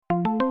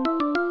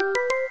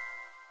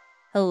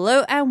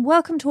Hello and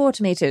welcome to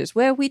Automated,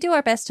 where we do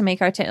our best to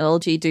make our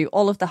technology do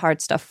all of the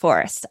hard stuff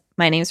for us.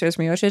 My name is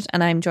Rosemary Orchard,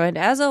 and I'm joined,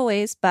 as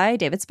always, by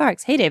David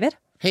Sparks. Hey, David.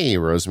 Hey,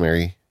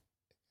 Rosemary.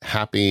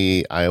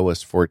 Happy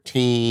iOS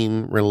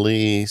 14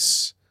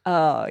 release.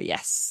 Oh,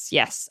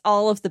 yes.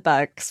 All of the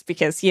bugs,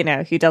 because, you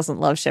know, who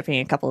doesn't love shipping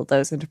a couple of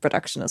those into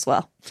production as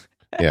well?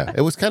 Yeah,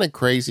 it was kind of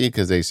crazy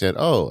because they said,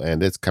 oh,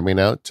 and it's coming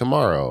out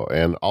tomorrow.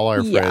 And all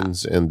our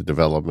friends in the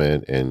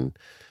development and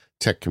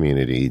tech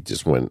community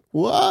just went,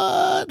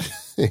 what?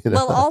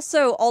 Well,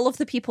 also all of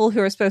the people who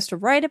are supposed to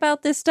write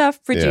about this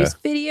stuff, produce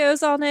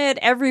videos on it,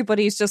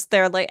 everybody's just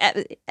there like,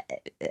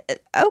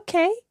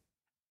 okay,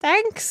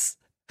 thanks.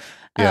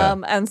 Yeah.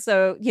 And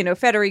so, you know,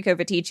 Federico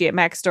Viticci at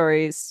Mac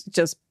Stories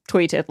just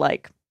tweeted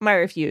like, my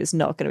review is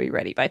not going to be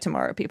ready by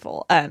tomorrow,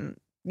 people. And,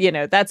 you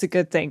know, that's a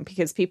good thing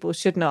because people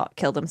should not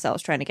kill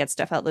themselves trying to get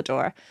stuff out the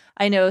door.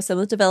 I know some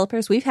of the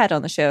developers we've had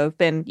on the show have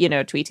been, you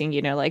know, tweeting,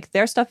 you know, like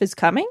their stuff is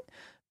coming,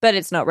 but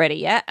it's not ready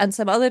yet. And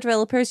some other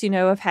developers, you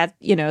know, have had,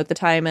 you know, the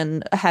time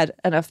and had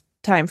enough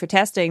time for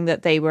testing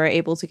that they were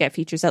able to get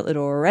features out the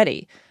door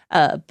already.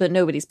 But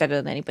nobody's better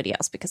than anybody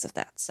else because of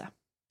that. So.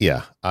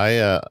 Yeah,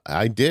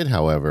 I did,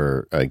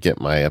 however, get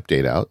my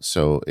update out.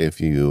 So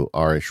if you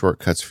are a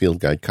Shortcuts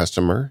Field Guide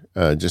customer,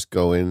 just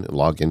go in,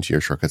 log into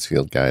your Shortcuts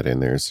Field Guide, and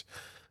there's,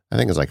 I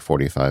think it's like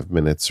 45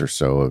 minutes or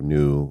so of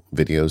new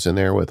videos in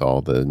there with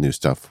all the new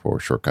stuff for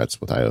Shortcuts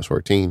with iOS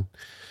 14.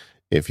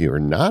 If you're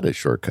not a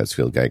Shortcuts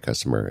Field Guide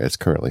customer, it's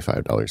currently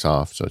 $5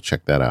 off, so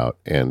check that out.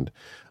 And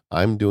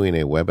I'm doing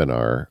a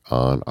webinar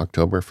on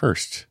October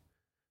 1st,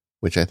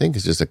 which I think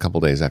is just a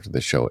couple days after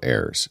the show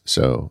airs.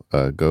 So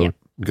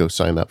go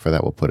sign up for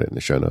that. We'll put it in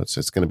the show notes.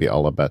 It's going to be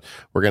all about,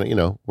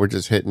 we're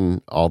just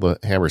hitting all the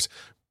hammers.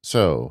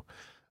 So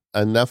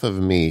enough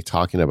of me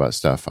talking about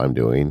stuff I'm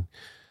doing.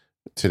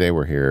 Today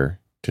we're here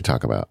to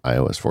talk about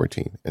iOS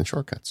 14 and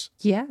shortcuts.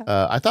 Yeah.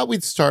 I thought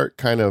we'd start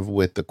kind of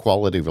with the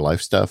quality of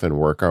life stuff and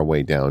work our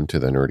way down to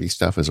the nerdy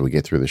stuff as we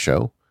get through the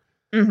show.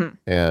 Mm-hmm.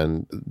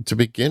 And to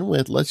begin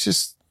with, let's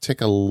just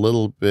take a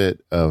little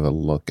bit of a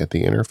look at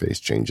the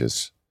interface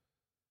changes.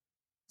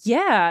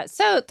 Yeah,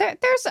 so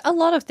there's a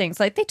lot of things.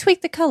 Like they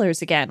tweaked the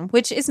colors again,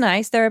 which is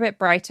nice. They're a bit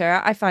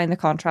brighter. I find the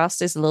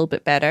contrast is a little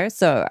bit better.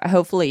 So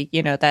hopefully,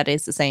 you know, that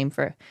is the same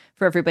for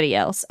everybody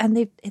else. And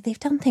they've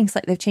done things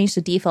like they've changed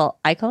the default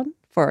icon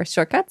for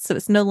shortcuts. So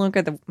it's no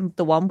longer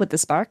the one with the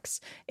sparks.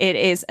 It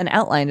is an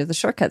outline of the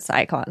shortcuts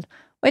icon,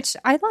 which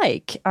I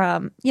like.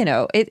 You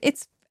know,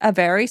 it's a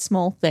very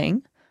small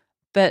thing,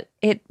 but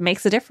it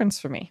makes a difference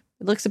for me.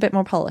 It looks a bit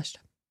more polished.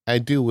 I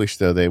do wish,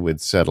 though, they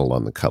would settle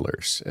on the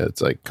colors.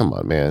 It's like, come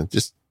on, man,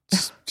 just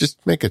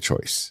make a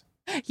choice.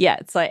 Yeah,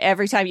 it's like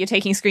every time you're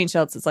taking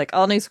screenshots, it's like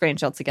all new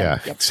screenshots again. Yeah,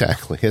 yep.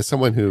 Exactly. As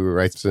someone who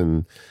writes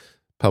and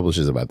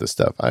publishes about this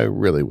stuff, I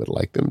really would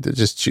like them to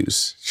just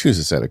choose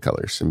a set of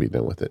colors and be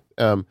done with it.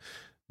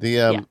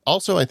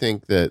 Also, I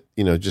think that,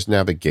 you know, just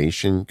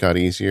navigation got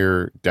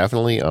easier,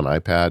 definitely on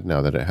iPad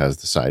now that it has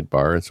the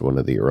sidebar. It's one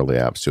of the early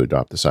apps to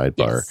adopt the sidebar.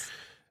 Yes.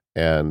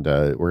 And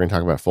we're going to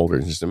talk about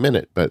folders in just a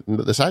minute. But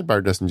the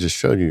sidebar doesn't just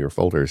show you your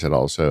folders. It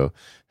also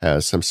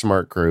has some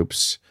smart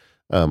groups,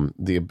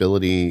 the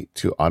ability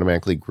to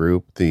automatically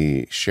group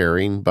the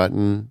sharing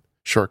button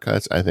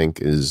shortcuts, I think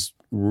is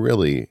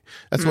really,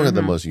 that's one of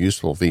the most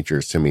useful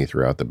features to me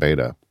throughout the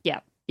beta.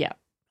 Yeah.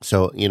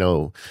 So, you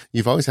know,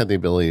 you've always had the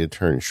ability to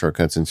turn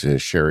shortcuts into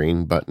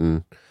sharing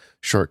button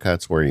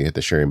shortcuts where you hit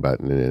the sharing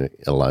button and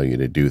it allow you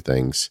to do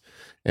things.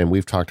 And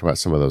we've talked about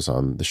some of those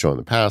on the show in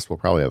the past. We'll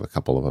probably have a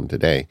couple of them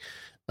today.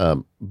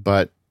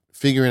 But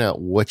figuring out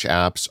which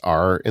apps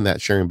are in that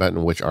sharing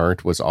button, which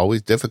aren't, was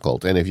always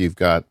difficult. And if you've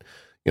got,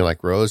 you know,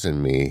 like Rose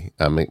and me,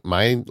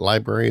 my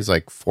library is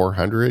like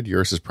 400.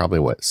 Yours is probably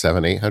what,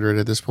 800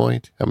 at this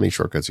point? How many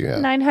shortcuts do you have?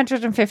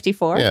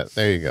 954. Yeah,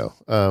 there you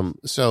go.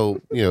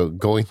 So, you know,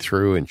 going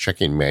through and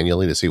checking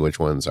manually to see which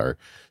ones are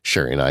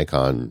sharing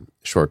icon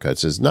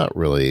shortcuts is not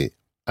really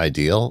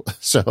ideal.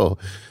 So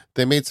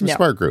they made some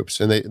smart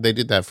groups, and they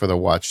did that for the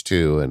Watch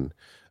too. And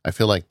I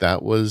feel like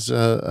that was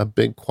a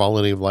big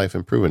quality of life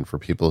improvement for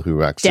people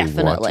who actually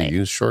want to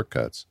use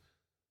shortcuts.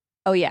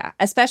 Oh, yeah.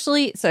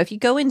 Especially, so if you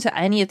go into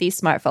any of these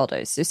smart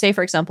folders, so say,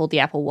 for example, the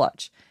Apple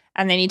Watch,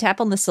 and then you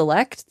tap on the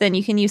select, then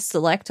you can use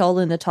select all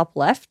in the top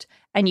left,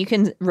 and you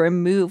can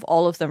remove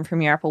all of them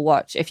from your Apple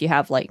Watch if you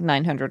have like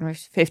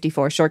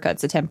 954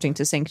 shortcuts attempting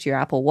to sync to your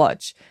Apple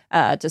Watch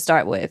to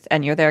start with.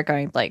 And you're there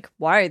going like,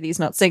 why are these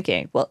not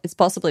syncing? Well, it's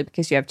possibly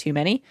because you have too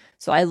many.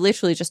 So I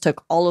literally just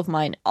took all of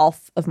mine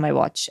off of my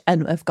watch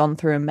and have gone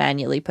through and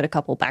manually put a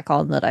couple back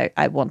on that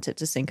I wanted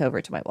to sync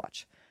over to my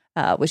watch,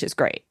 which is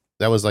great.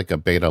 That was like a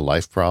beta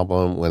life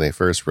problem. When they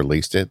first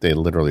released it, they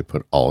literally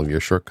put all of your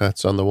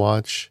shortcuts on the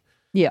watch.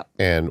 Yeah.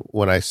 And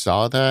when I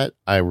saw that,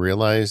 I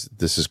realized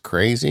this is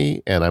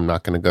crazy and I'm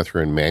not going to go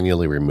through and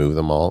manually remove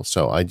them all.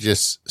 So I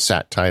just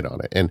sat tight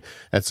on it. And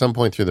at some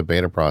point through the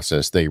beta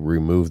process, they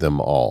removed them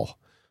all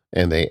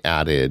and they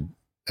added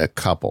a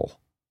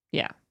couple.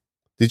 Yeah.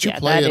 Did you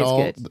play it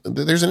all? Good.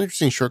 There's an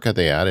interesting shortcut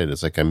they added.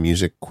 It's like a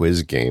music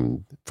quiz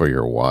game for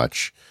your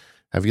watch.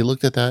 Have you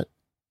looked at that?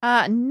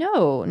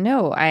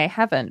 No, I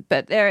haven't.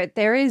 But there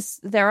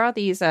are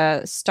these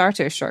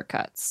starter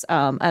shortcuts,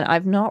 and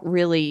I've not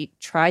really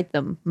tried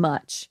them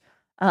much.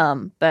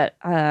 But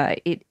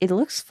it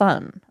looks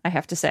fun, I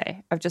have to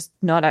say. I've just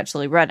not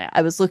actually run it.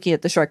 I was looking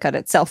at the shortcut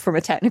itself from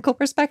a technical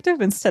perspective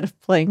instead of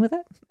playing with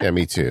it. Yeah,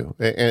 me too.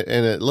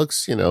 And it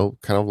looks, kind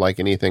of like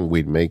anything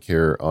we'd make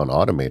here on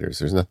Automators.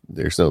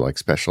 There's no like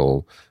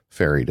special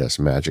fairy dust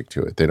magic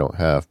to it. They don't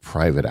have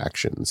private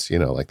actions,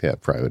 like they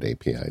have private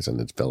APIs on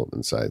the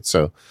development side.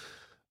 So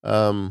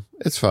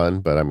it's fun,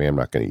 but I mean, I'm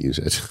not going to use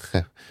it.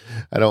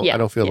 I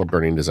don't feel a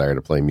burning desire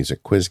to play a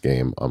music quiz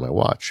game on my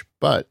watch,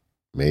 but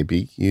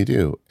maybe you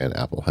do, and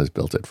Apple has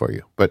built it for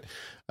you. But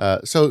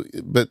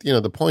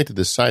the point of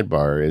this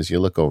sidebar is you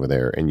look over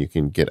there and you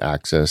can get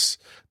access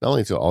not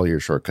only to all your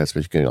shortcuts,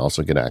 but you can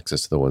also get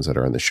access to the ones that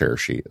are in the share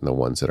sheet and the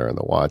ones that are in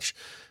the watch.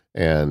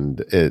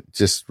 And it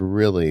just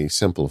really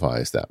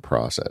simplifies that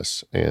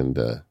process.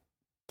 And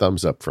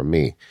thumbs up from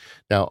me.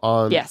 Now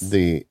on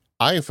the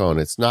iPhone,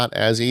 it's not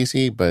as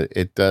easy, but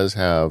it does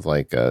have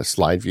like a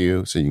slide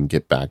view, so you can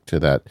get back to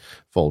that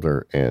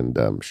folder and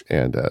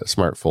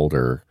smart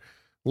folder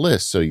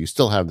list. So you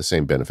still have the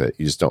same benefit.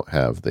 You just don't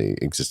have the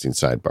existing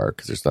sidebar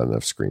because there's not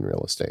enough screen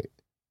real estate.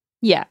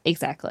 Yeah,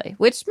 exactly.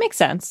 Which makes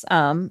sense.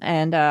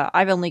 And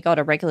I've only got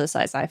a regular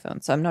size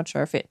iPhone, so I'm not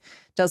sure if it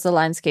does the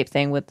landscape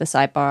thing with the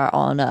sidebar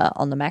on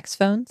the Max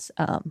phones.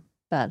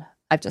 But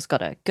I've just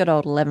got a good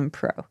old 11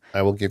 Pro.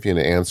 I will give you an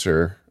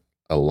answer,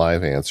 a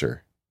live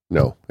answer.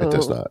 No, it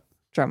does not.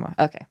 Drummer.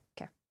 Okay.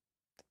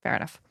 Fair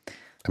enough.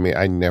 I mean,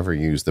 I never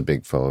use the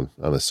big phone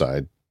on the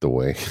side the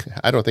way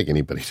I don't think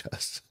anybody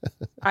does.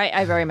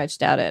 I very much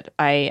doubt it.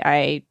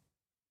 I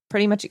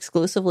pretty much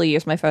exclusively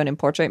use my phone in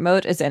portrait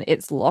mode, as in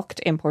it's locked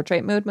in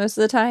portrait mode most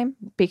of the time,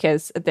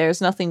 because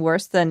there's nothing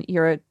worse than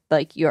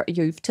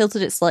you've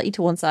tilted it slightly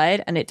to one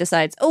side and it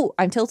decides, oh,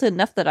 I'm tilted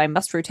enough that I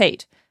must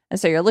rotate. And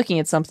so you're looking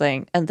at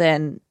something, and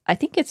then I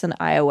think it's an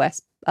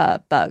iOS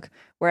bug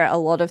where a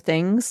lot of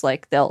things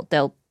like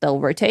they'll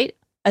rotate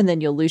and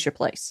then you'll lose your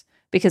place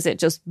because it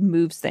just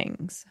moves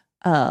things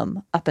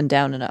up and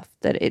down enough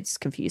that it's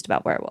confused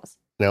about where it was.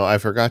 Now, I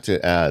forgot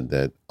to add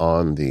that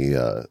on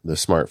the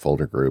smart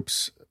folder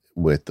groups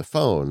with the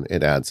phone,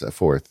 it adds a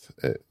fourth,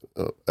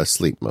 a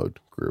sleep mode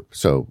group.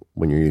 So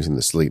when you're using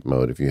the sleep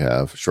mode, if you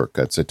have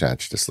shortcuts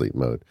attached to sleep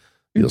mode,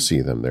 you'll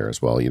see them there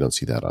as well. You don't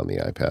see that on the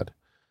iPad.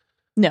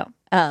 No,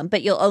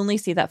 but you'll only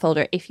see that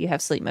folder if you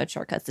have sleep mode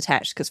shortcuts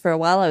attached. Because for a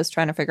while I was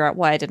trying to figure out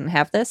why I didn't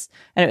have this,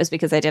 and it was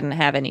because I didn't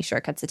have any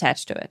shortcuts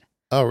attached to it.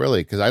 Oh,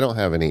 really? Because I don't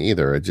have any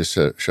either. It just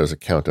shows a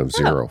count of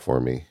 0 for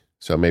me.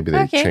 So maybe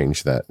they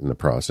changed that in the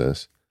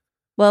process.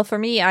 Well, for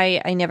me,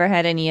 I never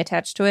had any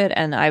attached to it,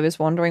 and I was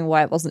wondering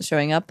why it wasn't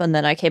showing up. And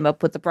then I came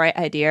up with the bright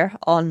idea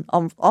on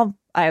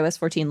iOS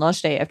 14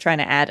 launch day of trying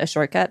to add a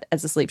shortcut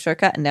as a sleep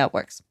shortcut, and now it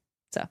works.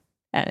 So,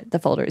 and the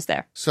folder is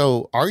there.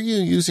 So are you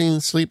using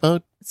sleep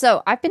mode?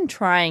 So I've been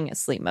trying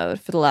sleep mode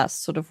for the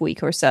last sort of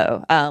week or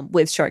so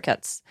with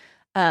shortcuts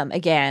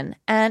again,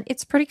 and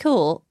it's pretty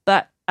cool.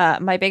 But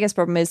my biggest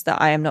problem is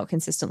that I am not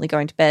consistently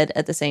going to bed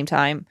at the same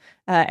time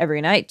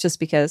every night,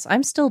 just because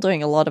I'm still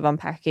doing a lot of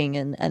unpacking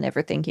and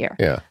everything here.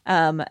 Yeah.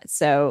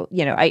 So,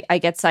 I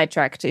get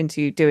sidetracked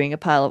into doing a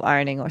pile of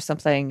ironing or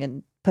something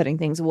and putting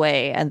things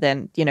away. And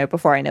then,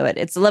 before I know it,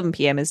 it's 11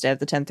 p.m. instead of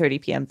the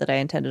 10:30 p.m. that I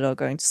intended on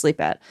going to sleep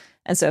at.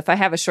 And so if I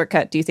have a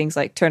shortcut, do things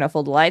like turn off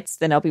all the lights,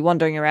 then I'll be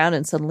wandering around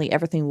and suddenly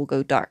everything will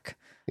go dark,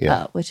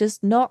 which is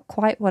not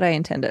quite what I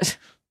intended.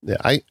 Yeah,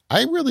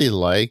 I really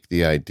like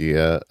the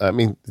idea. I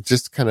mean,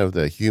 just kind of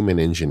the human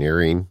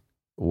engineering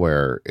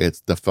where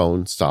it's the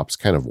phone stops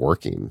kind of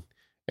working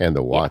and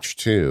the watch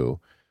too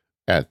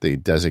at the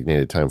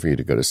designated time for you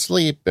to go to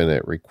sleep.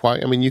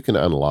 And you can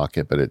unlock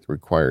it, but it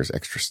requires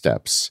extra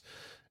steps.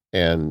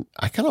 And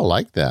I kind of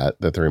like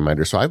that the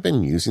reminder. So I've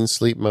been using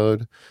sleep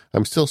mode.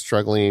 I'm still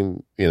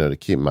struggling, to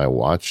keep my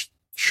watch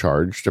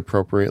charged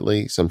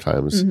appropriately.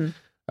 Sometimes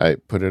I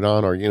put it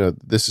on, or,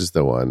 this is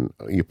the one,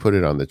 you put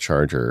it on the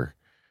charger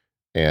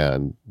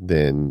and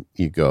then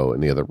you go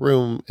in the other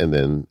room, and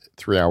then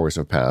 3 hours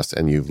have passed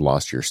and you've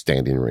lost your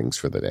standing rings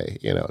for the day.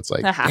 It's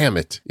like, damn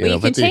it. You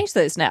can change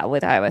those now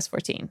with iOS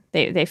 14.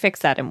 They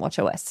fixed that in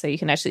watchOS. So you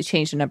can actually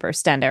change the number of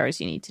stand hours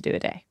you need to do a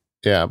day.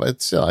 Yeah,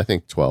 but still, I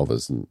think 12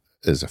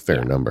 is a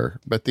fair number.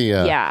 But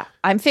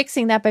I'm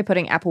fixing that by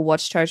putting Apple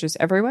Watch chargers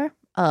everywhere.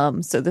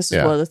 So this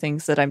is one of the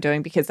things that I'm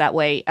doing, because that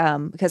way,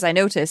 because I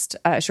noticed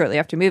shortly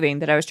after moving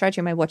that I was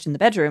charging my watch in the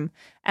bedroom,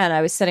 and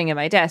I was sitting at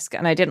my desk,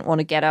 and I didn't want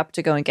to get up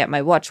to go and get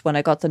my watch when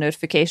I got the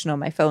notification on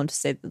my phone to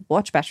say that the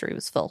watch battery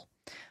was full.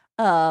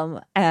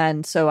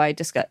 And so I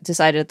just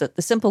decided that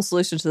the simple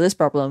solution to this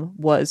problem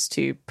was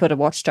to put a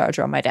watch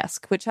charger on my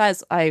desk, which I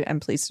am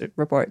pleased to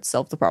report,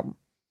 solved the problem.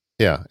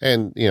 Yeah.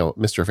 And,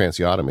 Mr.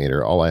 Fancy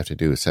Automator, all I have to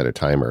do is set a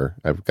timer.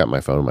 I've got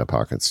my phone in my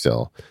pocket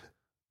still.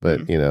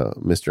 But,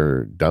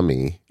 Mr.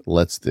 Dummy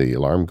lets the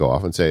alarm go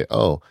off and say,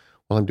 oh,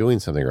 well, I'm doing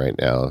something right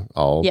now.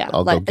 I'll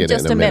go get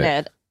it in a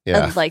minute.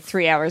 Yeah. Like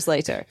 3 hours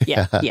later.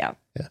 Yeah.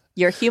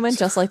 You're human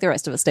just like the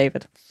rest of us,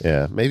 David.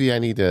 Yeah. Maybe I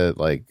need to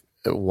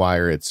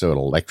wire it so it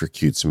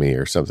electrocutes me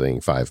or something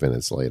 5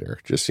 minutes later.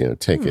 Just,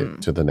 take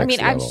it to the next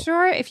I'm level.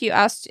 sure if you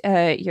asked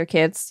your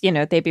kids,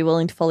 they'd be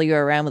willing to follow you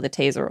around with a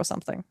taser or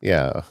something.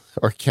 Yeah.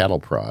 Or cattle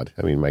prod.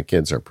 I mean, my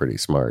kids are pretty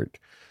smart.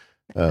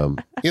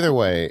 Either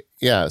way,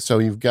 yeah. So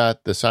you've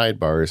got the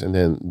sidebars, and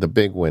then the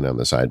big win on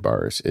the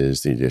sidebars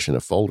is the addition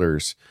of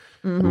folders.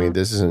 I mean,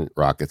 this isn't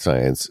rocket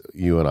science.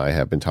 You and I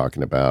have been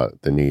talking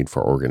about the need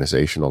for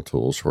organizational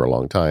tools for a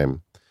long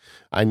time.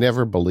 I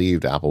never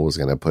believed Apple was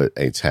going to put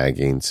a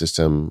tagging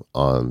system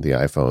on the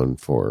iPhone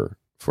for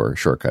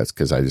shortcuts,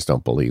 because I just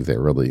don't believe they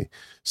really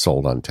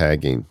sold on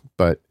tagging.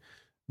 But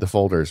the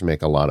folders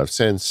make a lot of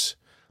sense.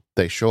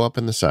 They show up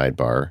in the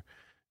sidebar.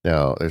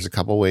 Now, there's a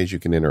couple ways you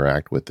can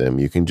interact with them.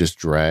 You can just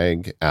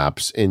drag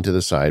apps into the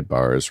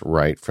sidebars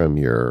right from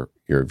your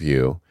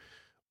view,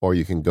 or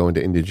you can go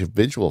into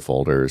individual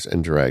folders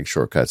and drag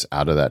shortcuts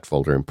out of that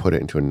folder and put it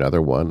into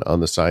another one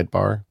on the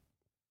sidebar,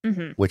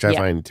 which I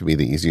find to be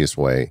the easiest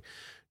way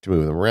to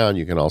move them around.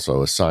 You can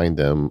also assign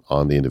them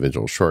on the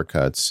individual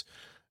shortcuts.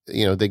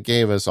 They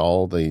gave us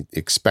all the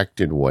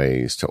expected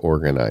ways to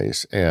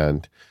organize,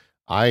 and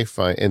I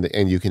find,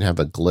 and you can have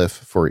a glyph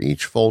for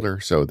each folder,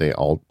 so they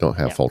all don't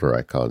have folder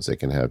icons. They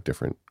can have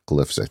different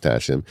glyphs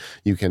attached to them.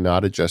 You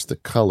cannot adjust the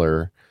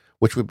color,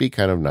 which would be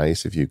kind of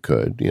nice if you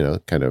could,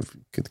 because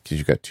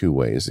you've got two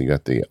ways. You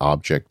got the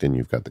object and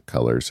you've got the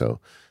color, so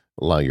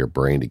allow your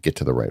brain to get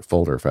to the right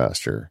folder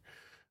faster.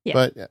 Yeah.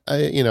 But,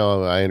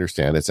 I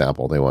understand it's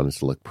Apple. They want it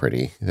to look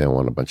pretty. They don't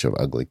want a bunch of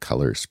ugly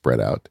colors spread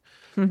out.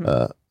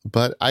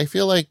 But I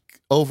feel like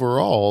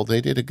overall, they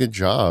did a good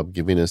job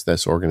giving us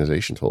this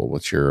organization tool.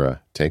 What's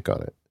your take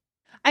on it?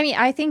 I mean,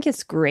 I think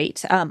it's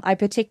great. I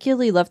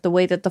particularly love the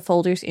way that the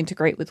folders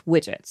integrate with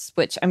widgets,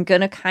 which I'm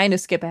going to kind of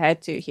skip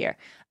ahead to here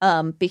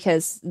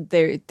because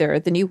they're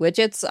the new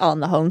widgets on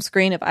the home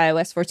screen of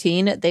iOS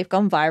 14. They've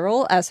gone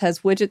viral, as has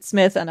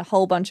Widgetsmith and a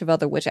whole bunch of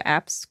other widget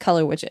apps.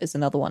 Color Widget is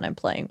another one I'm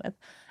playing with.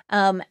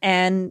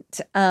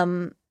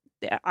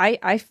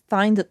 I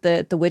find that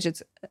the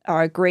widgets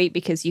are great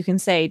because you can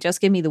say, just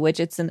give me the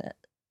widgets and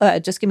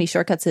just give me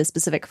shortcuts in a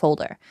specific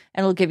folder.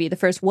 And it'll give you the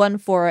first 1,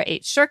 4, or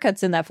 8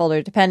 shortcuts in that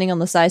folder, depending on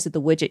the size of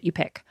the widget you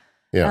pick.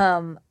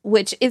 Yeah.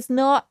 Which is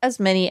not as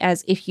many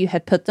as if you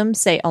had put them,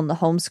 say, on the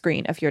home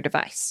screen of your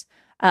device.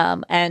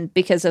 And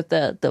because of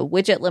the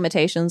widget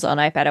limitations on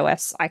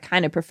iPadOS, I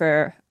kind of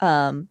prefer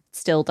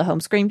still the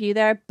home screen view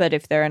there. But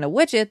if they're in a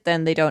widget,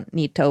 then they don't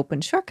need to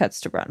open shortcuts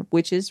to run,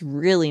 which is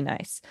really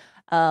nice.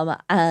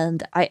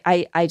 And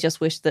I just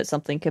wish that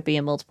something could be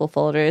in multiple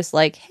folders,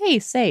 like, hey,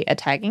 say a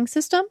tagging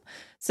system,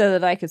 so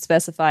that I could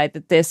specify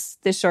that this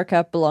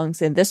shortcut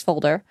belongs in this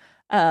folder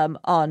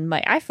on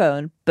my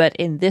iPhone, but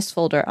in this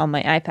folder on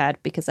my iPad,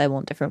 because I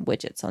want different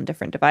widgets on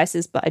different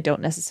devices, but I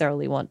don't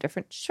necessarily want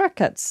different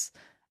shortcuts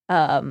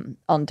on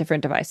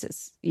different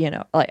devices.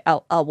 Like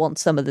I'll want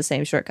some of the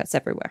same shortcuts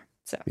everywhere.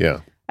 So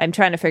yeah, I'm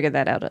trying to figure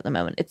that out at the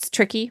moment. It's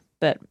tricky,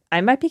 but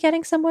I might be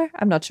getting somewhere.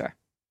 I'm not sure.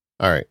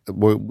 All right.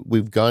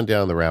 We've gone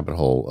down the rabbit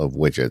hole of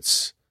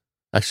widgets.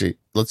 Actually,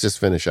 let's just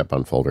finish up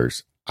on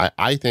folders.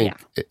 I think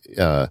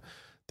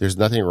there's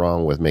nothing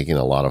wrong with making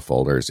a lot of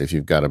folders if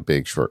you've got a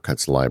big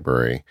shortcuts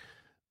library.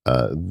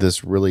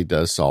 This really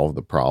does solve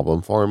the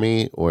problem for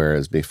me,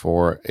 whereas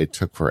before it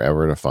took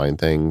forever to find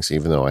things,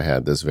 even though I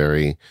had this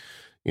very,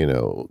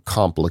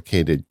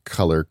 complicated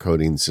color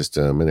coding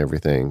system and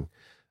everything.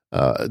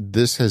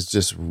 This has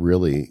just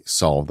really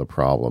solved the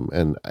problem.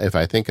 And if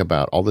I think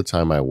about all the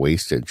time I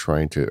wasted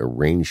trying to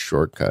arrange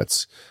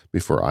shortcuts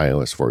before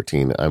iOS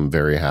 14, I'm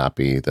very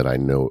happy that I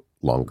no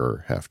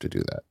longer have to do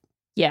that.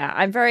 Yeah,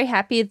 I'm very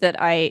happy that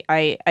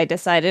I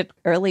decided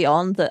early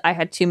on that I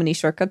had too many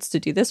shortcuts to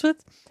do this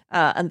with.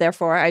 And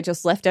therefore, I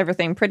just left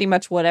everything pretty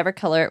much whatever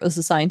color it was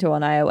assigned to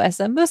on iOS.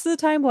 And most of the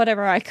time,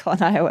 whatever icon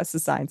iOS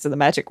assigned, so the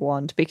magic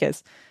wand,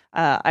 because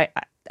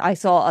I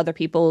saw other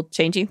people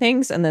changing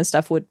things and then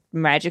stuff would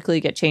magically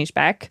get changed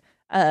back,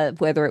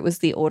 whether it was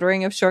the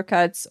ordering of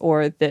shortcuts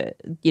or the,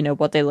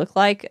 what they look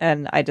like.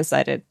 And I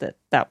decided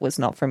that was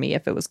not for me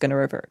if it was going to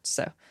revert.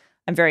 So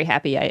I'm very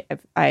happy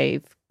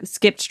I've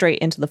skipped straight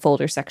into the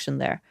folder section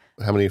there.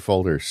 How many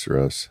folders,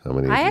 Rose? How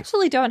many? I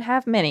actually don't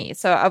have many.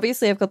 So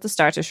obviously I've got the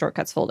starter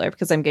shortcuts folder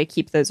because I'm going to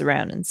keep those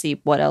around and see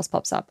what else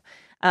pops up.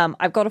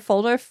 I've got a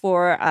folder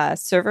for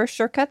server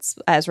shortcuts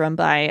as run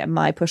by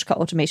my Pushcut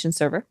automation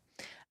server.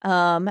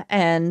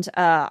 And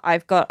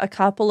I've got a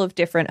couple of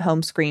different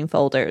home screen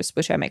folders,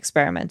 which I'm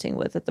experimenting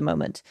with at the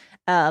moment.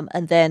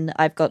 And then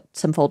I've got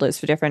some folders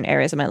for different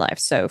areas of my life.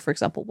 So, for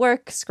example,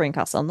 work,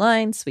 screencasts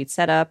online, suite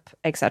setup,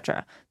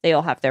 etc. They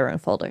all have their own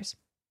folders.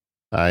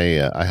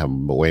 I have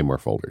way more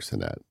folders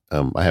than that.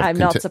 I'm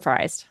not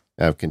surprised.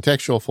 I have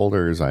contextual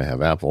folders. I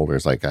have app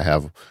folders. Like I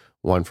have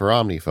one for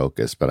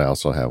OmniFocus, but I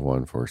also have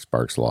one for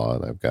Sparks Law,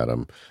 and I've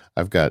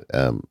got.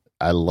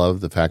 I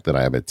love the fact that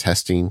I have a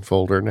testing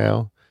folder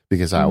now,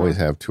 because I always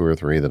have 2 or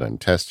 3 that I'm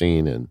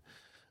testing, and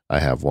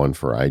I have one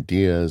for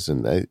ideas,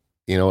 and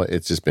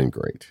it's just been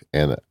great.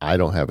 And I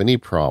don't have any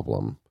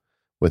problem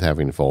with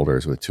having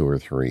folders with 2 or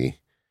 3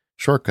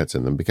 shortcuts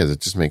in them, because it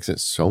just makes it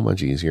so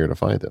much easier to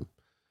find them.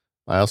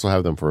 I also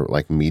have them for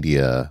like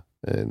media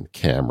and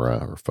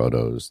camera or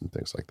photos and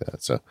things like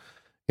that. So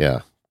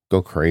yeah,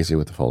 go crazy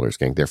with the folders,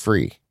 gang. They're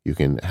free. You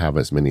can have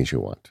as many as you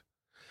want.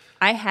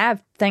 I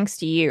have, thanks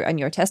to you and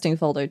your testing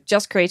folder,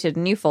 just created a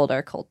new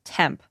folder called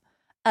temp,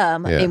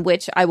 in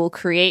which I will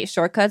create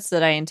shortcuts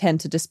that I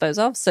intend to dispose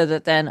of so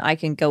that then I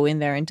can go in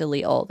there and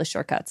delete all the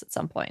shortcuts at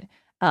some point.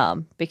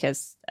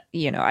 Because,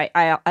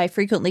 I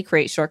frequently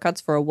create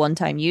shortcuts for a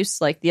one-time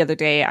use. Like the other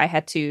day, I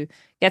had to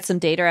get some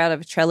data out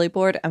of a Trello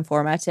board and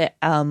format it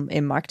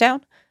in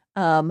Markdown.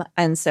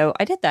 And so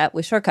I did that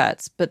with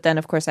shortcuts. But then,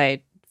 of course,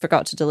 I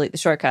forgot to delete the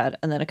shortcut,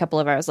 and then a couple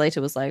of hours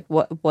later was like,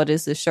 what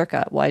is this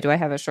shortcut? Why do I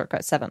have a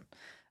shortcut 7?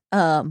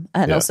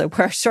 Also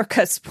where are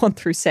shortcuts 1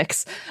 through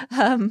 6?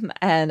 So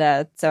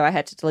I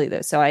had to delete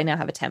those. So I now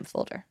have a temp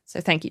folder. So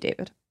thank you,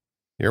 David.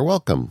 You're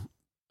welcome.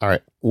 All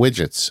right,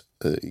 widgets.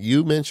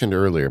 You mentioned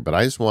earlier, but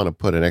I just want to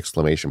put an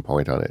exclamation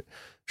point on it.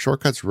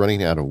 Shortcuts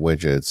running out of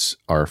widgets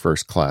are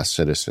first-class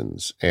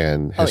citizens,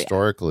 and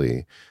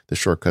historically, the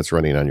shortcuts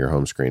running on your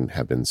home screen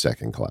have been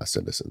second-class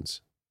citizens.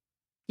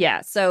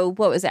 Yeah, so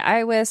what was it,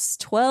 iOS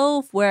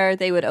 12, where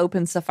they would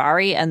open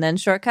Safari and then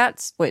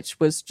shortcuts, which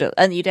was just,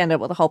 and you'd end up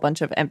with a whole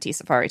bunch of empty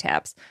Safari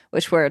tabs,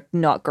 which were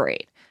not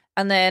great.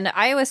 And then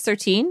iOS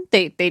 13,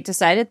 they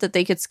decided that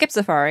they could skip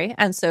Safari,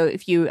 and so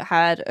if you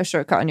had a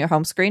shortcut on your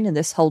home screen, and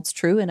this holds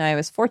true in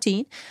iOS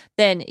 14,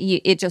 then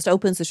it just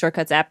opens the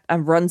Shortcuts app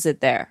and runs it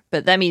there,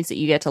 but that means that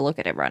you get to look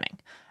at it running.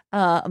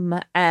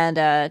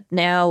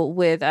 Now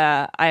with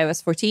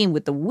iOS 14,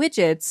 with the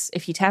widgets,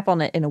 if you tap on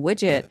it in a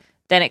widget,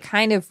 then it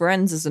kind of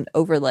runs as an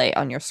overlay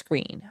on your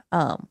screen,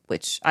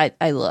 which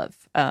I love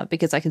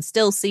because I can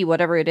still see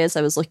whatever it is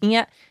I was looking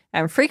at.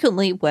 And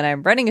frequently when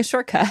I'm running a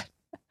shortcut,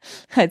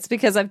 it's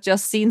because I've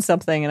just seen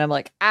something and I'm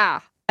like,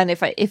 and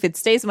if it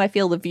stays in my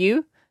field of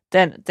view,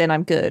 then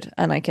I'm good.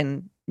 And I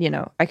can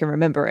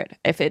remember it.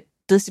 If it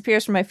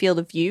disappears from my field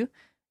of view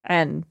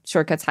and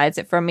Shortcuts hides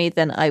it from me,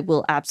 then I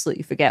will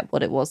absolutely forget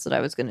what it was that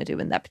I was going to do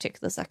in that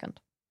particular second.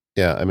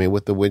 Yeah, I mean,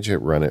 with the widget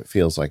run, it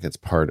feels like it's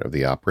part of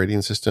the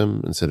operating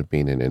system instead of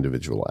being an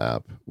individual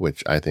app,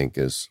 which I think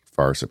is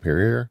far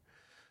superior.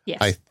 Yes.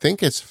 I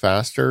think it's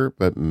faster,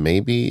 but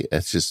maybe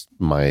it's just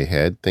my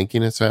head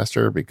thinking it's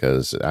faster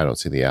because I don't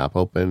see the app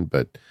open.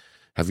 But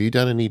have you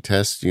done any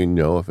tests? Do you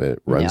know if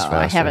it runs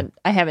faster?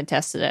 I haven't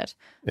tested it.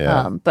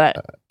 Yeah.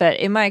 But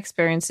in my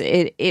experience,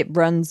 it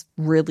runs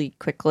really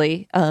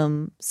quickly.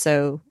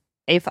 So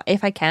if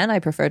I can, I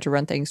prefer to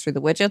run things through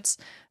the widgets.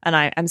 And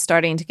I'm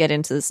starting to get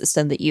into the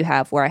system that you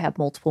have where I have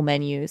multiple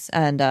menus,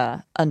 and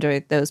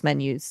under those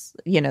menus,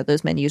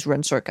 those menus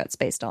run shortcuts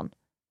based on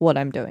what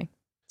I'm doing.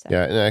 So.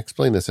 Yeah, and I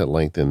explained this at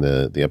length in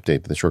the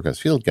update to the Shortcuts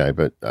Field Guide,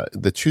 but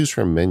the choose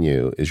from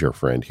menu is your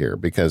friend here,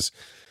 because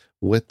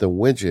with the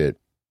widget,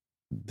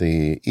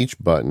 each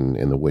button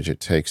in the widget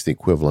takes the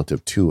equivalent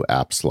of 2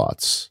 app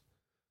slots.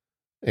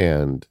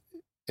 And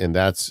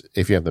that's,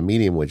 if you have the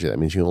medium widget, that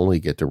means you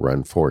only get to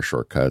run 4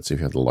 shortcuts.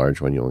 If you have the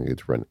large one, you only get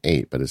to run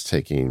 8, but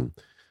the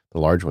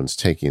large one's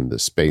taking the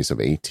space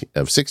of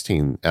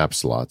 16 app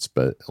slots,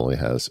 but only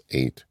has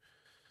 8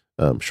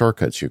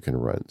 shortcuts you can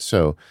run.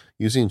 So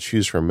using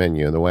choose from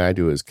menu, and the way I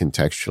do it is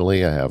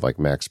contextually. I have like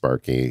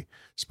MacSparky,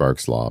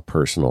 Sparks Law,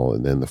 Personal,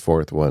 and then the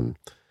 4th one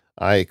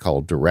I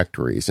call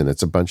directories, and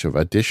it's a bunch of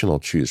additional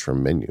choose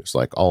from menus.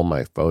 Like all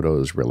my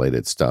photos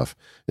related stuff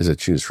is a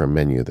choose from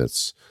menu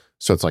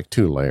so it's like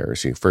 2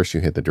 layers. First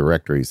you hit the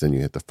directories, then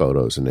you hit the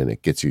photos, and then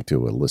it gets you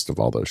to a list of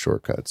all those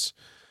shortcuts.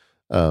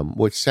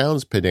 Which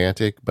sounds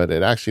pedantic, but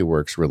it actually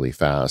works really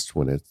fast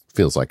when it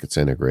feels like it's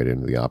integrated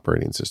into the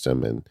operating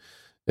system, and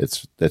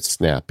it's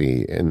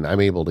snappy, and I'm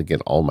able to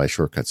get all my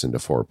shortcuts into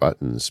 4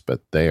 buttons,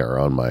 but they are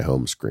on my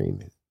home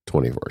screen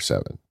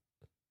 24/7.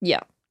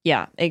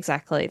 Yeah,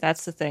 exactly.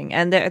 That's the thing.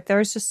 And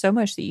there's just so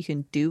much that you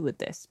can do with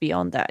this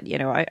beyond that.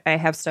 I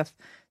have stuff.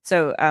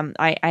 So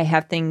I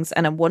have things,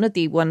 and one of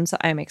the ones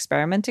I'm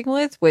experimenting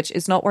with, which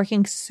is not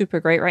working super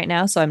great right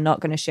now, so I'm not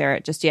going to share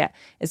it just yet,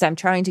 is I'm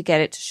trying to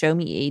get it to show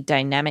me a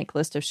dynamic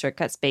list of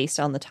shortcuts based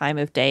on the time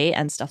of day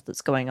and stuff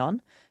that's going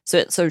on. So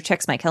it sort of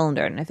checks my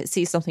calendar, and if it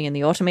sees something in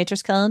the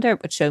Automator's calendar,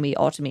 it would show me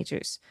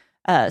Automator's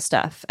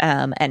stuff.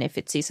 And if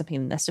it sees something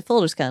in the Nested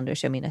Folders calendar,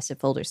 show me Nested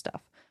Folder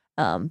stuff.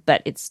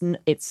 But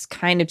it's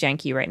kind of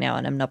janky right now,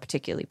 and I'm not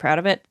particularly proud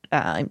of it.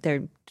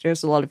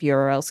 There's a lot of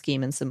URL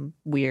scheme and some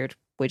weird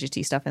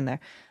widgety stuff in there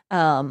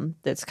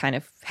that's kind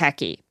of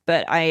hacky.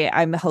 But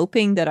I'm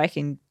hoping that I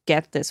can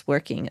get this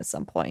working at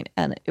some point,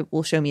 and it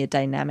will show me a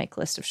dynamic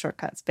list of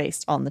shortcuts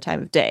based on the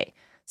time of day.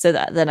 So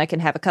that then I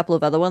can have a couple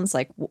of other ones.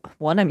 Like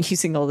one I'm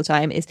using all the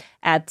time is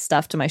add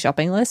stuff to my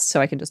shopping list.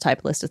 So I can just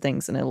type a list of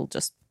things and it'll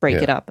just break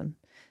it up and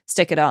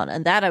stick it on.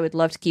 And that I would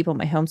love to keep on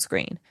my home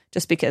screen,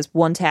 just because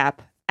one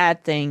tap,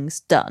 add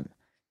things, done.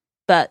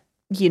 But,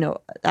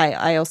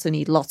 I also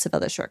need lots of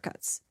other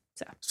shortcuts.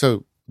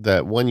 So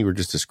that one you were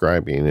just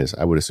describing is,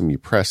 I would assume you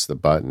press the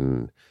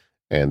button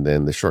and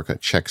then the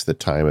shortcut checks the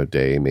time of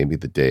day, maybe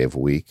the day of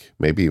week,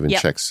 maybe even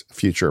checks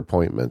future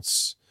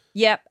appointments.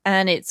 Yep,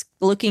 and it's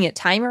looking at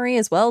Timery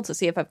as well to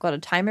see if I've got a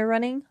timer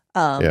running.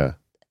 And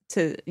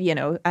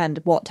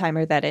what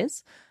timer that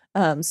is.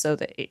 so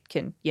that it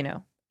can,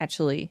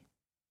 actually,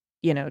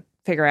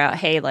 figure out,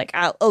 hey, like,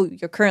 oh,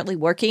 you're currently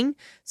working,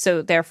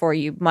 so therefore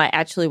you might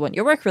actually want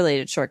your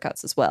work-related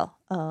shortcuts as well.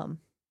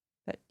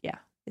 But yeah,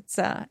 it's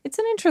an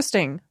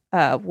interesting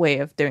way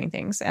of doing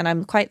things, and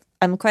I'm quite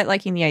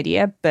liking the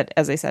idea. But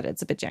as I said,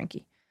 it's a bit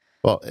janky.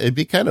 Well, it'd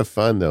be kind of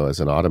fun, though,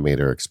 as an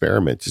automator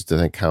experiment, just to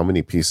think how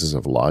many pieces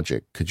of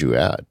logic could you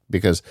add?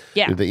 Because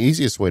the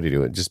easiest way to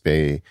do it just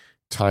be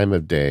time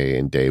of day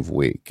and day of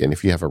week. And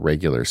if you have a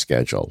regular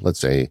schedule, let's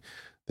say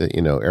that,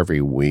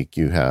 every week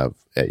you have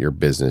at your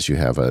business, you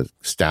have a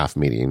staff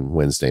meeting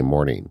Wednesday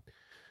morning.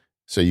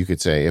 So you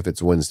could say, if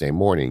it's Wednesday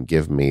morning,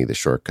 give me the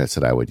shortcuts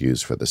that I would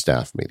use for the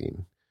staff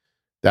meeting.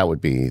 That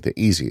would be the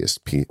easiest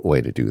way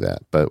to do that.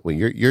 But when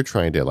you're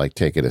trying to like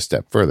take it a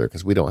step further,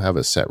 because we don't have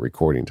a set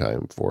recording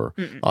time for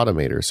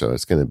Automator, so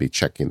it's going to be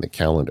checking the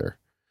calendar.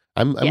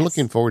 I'm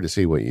looking forward to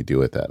see what you do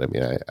with that. I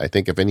mean, I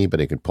think if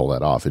anybody could pull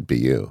that off, it'd be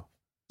you.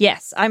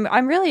 Yes,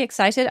 I'm really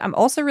excited. I'm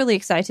also really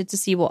excited to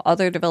see what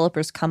other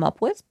developers come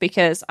up with,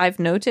 because I've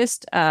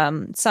noticed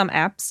some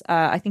apps,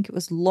 I think it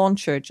was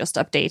Launcher just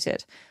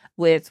updated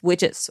with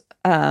widgets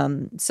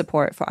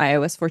support for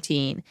iOS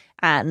 14.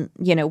 And,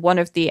 one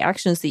of the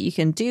actions that you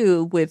can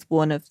do with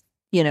one of,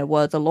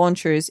 one of the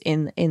launchers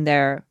in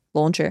their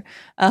launcher,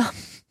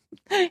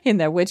 in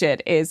their widget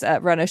is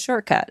run a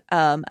shortcut.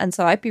 And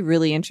so I'd be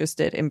really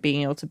interested in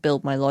being able to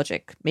build my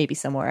logic maybe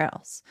somewhere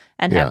else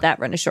and have that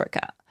run a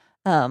shortcut.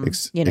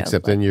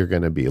 Except then you're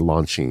going to be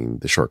launching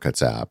the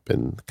Shortcuts app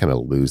and kind of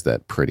lose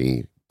that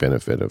pretty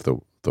benefit of the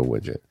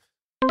widget.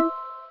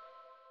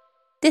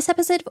 This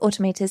episode of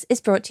Automators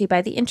is brought to you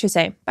by the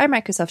IntroZone by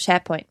Microsoft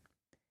SharePoint.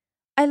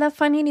 I love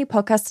finding new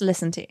podcasts to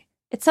listen to.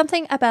 It's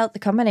something about the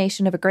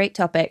combination of a great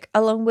topic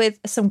along with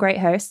some great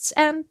hosts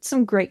and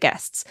some great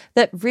guests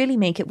that really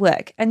make it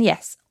work. And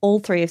yes, all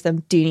three of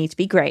them do need to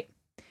be great.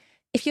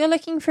 If you're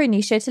looking for a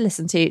new show to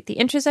listen to, the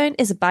IntroZone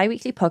is a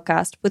bi-weekly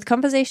podcast with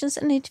conversations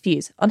and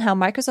interviews on how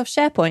Microsoft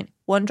SharePoint,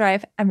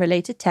 OneDrive, and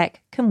related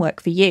tech can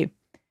work for you.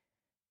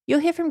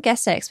 You'll hear from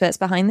guest experts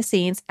behind the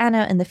scenes and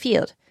out in the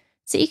field,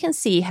 so you can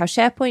see how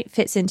SharePoint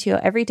fits into your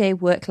everyday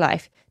work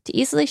life to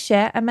easily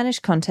share and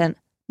manage content,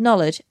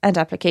 knowledge, and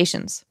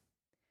applications.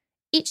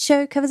 Each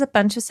show covers a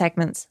bunch of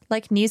segments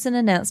like news and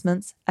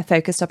announcements, a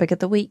focus topic of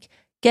the week,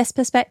 guest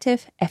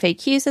perspective,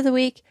 FAQs of the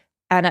week,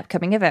 and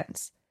upcoming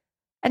events.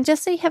 And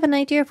just so you have an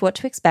idea of what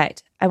to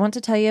expect, I want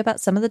to tell you about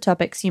some of the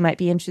topics you might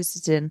be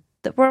interested in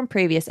that were on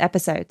previous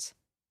episodes.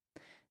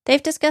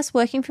 They've discussed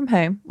working from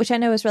home, which I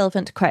know is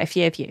relevant to quite a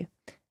few of you,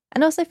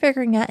 and also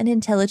figuring out an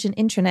intelligent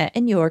intranet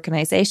in your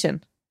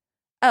organization.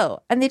 Oh,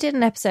 and they did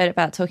an episode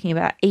about talking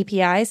about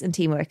APIs and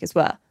teamwork as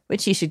well,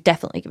 which you should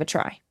definitely give a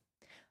try.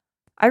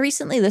 I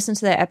recently listened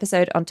to their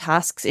episode on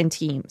tasks in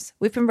Teams.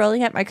 We've been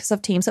rolling out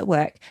Microsoft Teams at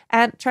work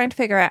and trying to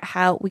figure out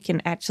how we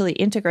can actually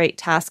integrate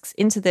tasks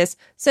into this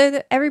so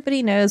that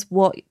everybody knows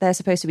what they're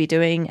supposed to be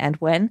doing and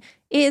when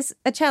is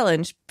a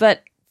challenge,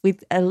 but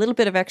with a little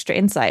bit of extra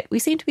insight, we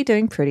seem to be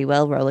doing pretty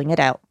well rolling it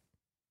out.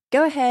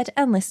 Go ahead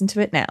and listen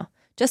to it now.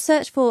 Just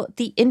search for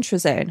The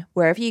IntroZone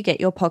wherever you get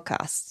your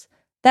podcasts.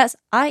 That's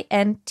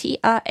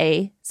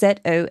INTRAZONE.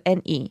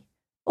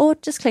 Or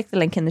just click the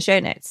link in the show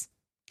notes.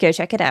 Go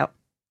check it out.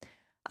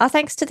 Our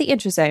thanks to the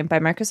IntroZone by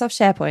Microsoft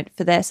SharePoint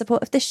for their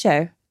support of this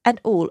show and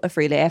all of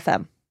Relay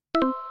FM.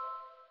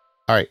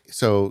 All right,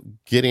 so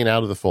getting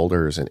out of the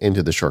folders and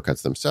into the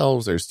shortcuts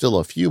themselves, there's still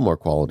a few more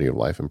quality of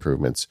life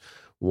improvements.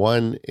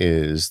 One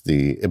is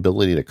the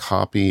ability to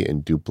copy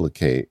and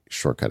duplicate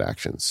shortcut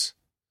actions.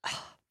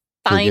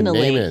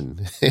 Finally.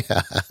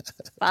 Yeah.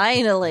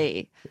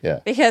 Finally. Yeah.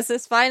 Because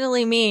this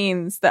finally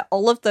means that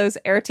all of those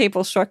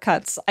Airtable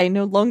shortcuts, I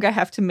no longer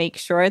have to make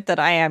sure that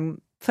I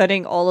am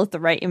putting all of the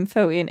right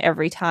info in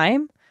every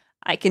time.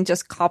 I can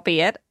just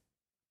copy it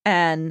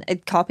and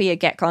copy a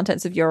get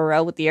contents of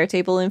URL with the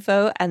Airtable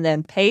info and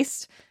then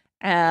paste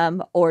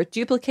or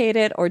duplicate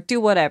it or do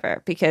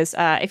whatever. Because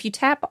if you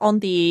tap on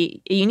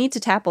you need to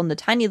tap on the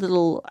tiny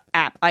little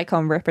app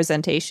icon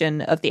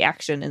representation of the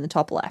action in the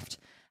top left.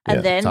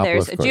 And then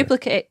there's a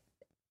duplicate,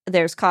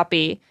 there's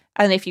copy.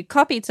 And if you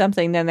copied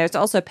something, then there's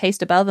also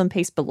paste above and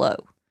paste below.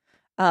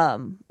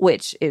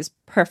 Which is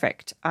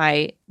perfect.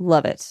 I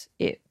love it.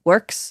 It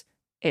works.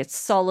 It's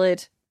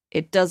solid.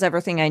 It does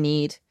everything I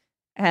need.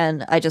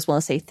 And I just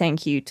want to say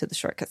thank you to the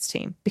Shortcuts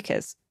team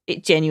because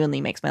it genuinely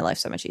makes my life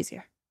so much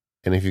easier.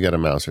 And if you got a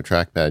mouse or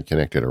trackpad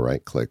connected, a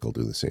right click will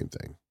do the same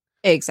thing.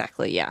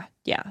 Exactly. Yeah.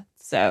 Yeah.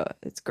 So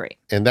it's great.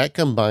 And that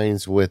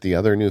combines with the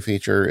other new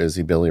feature is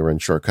the ability to run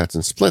shortcuts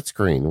in split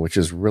screen, which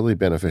is really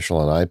beneficial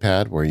on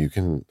iPad where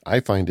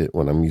I find it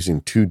when I'm using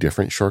two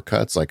different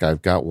shortcuts, like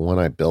I've got one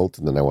I built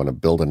and then I want to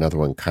build another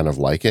one kind of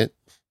like it,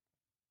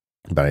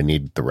 but I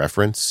need the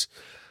reference.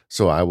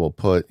 So I will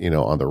put,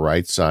 on the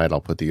right side,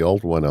 I'll put the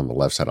old one, on the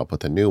left side, I'll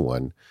put the new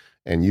one,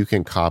 and you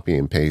can copy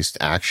and paste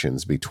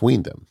actions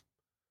between them.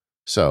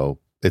 So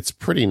it's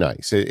pretty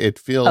nice. It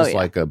feels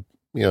like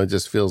it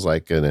just feels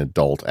like an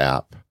adult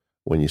app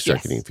when you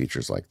start getting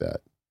features like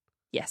that.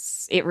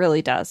 Yes, it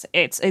really does.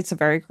 It's a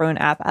very grown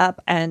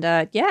app, and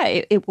yeah,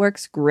 it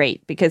works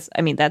great because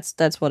I mean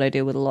that's what I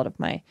do with a lot of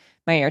my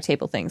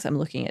Airtable things. I'm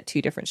looking at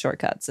two different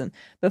shortcuts, and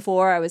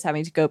before I was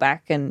having to go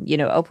back and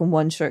open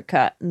one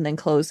shortcut and then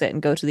close it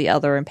and go to the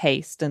other and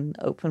paste and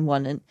open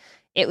one, and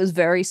it was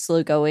very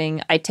slow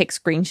going. I'd take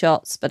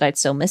screenshots, but I'd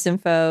still miss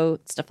info,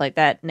 stuff like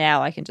that.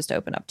 Now I can just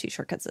open up two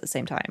shortcuts at the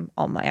same time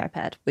on my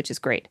iPad, which is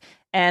great.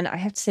 And I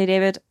have to say,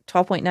 David,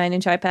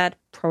 12.9-inch iPad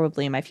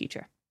probably in my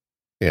future.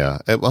 Yeah.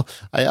 Well,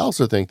 I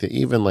also think that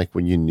even like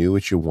when you knew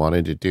what you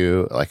wanted to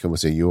do, like it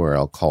was a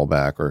URL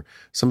callback or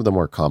some of the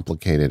more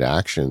complicated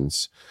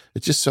actions,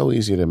 it's just so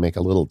easy to make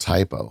a little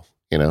typo,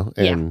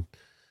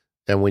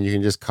 and when you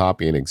can just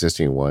copy an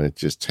existing one, it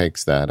just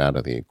takes that out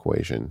of the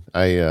equation.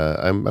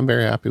 I'm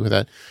very happy with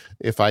that.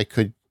 If I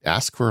could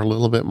ask for a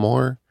little bit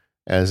more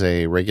as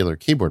a regular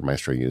Keyboard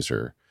Maestro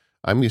user,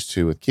 I'm used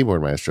to with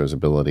Keyboard Maestro's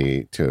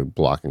ability to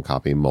block and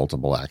copy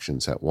multiple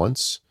actions at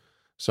once.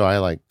 So I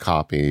like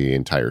copy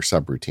entire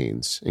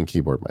subroutines in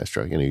Keyboard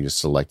Maestro. You just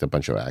select a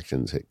bunch of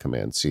actions, hit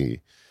Command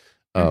C.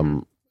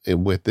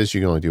 With this,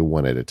 you can only do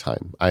one at a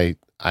time. I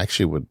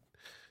actually would.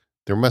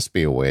 There must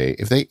be a way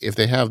if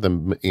they have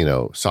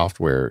the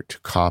software to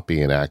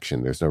copy an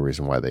action. There's no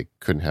reason why they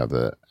couldn't have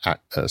the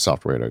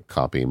software to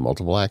copy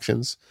multiple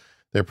actions.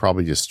 They're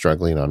probably just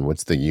struggling on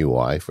what's the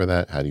UI for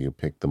that. How do you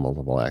pick the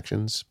multiple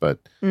actions? But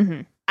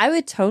I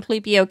would totally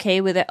be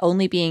okay with it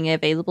only being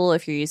available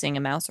if you're using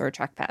a mouse or a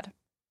trackpad.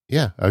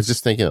 Yeah, I was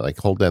just thinking like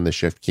hold down the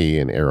shift key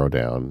and arrow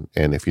down.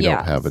 And if you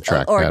don't have a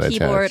trackpad or a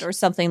keyboard attached, or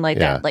something like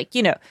that, like,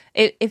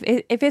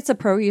 if it's a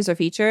pro user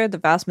feature, the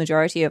vast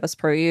majority of us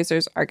pro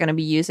users are going to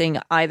be using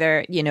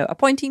either, a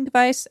pointing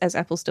device, as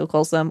Apple still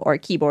calls them, or a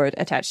keyboard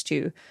attached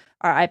to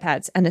our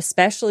iPads. And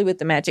especially with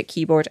the Magic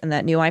Keyboard and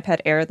that new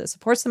iPad Air that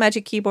supports the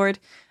Magic Keyboard,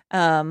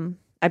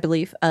 I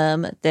believe,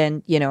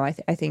 then,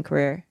 I think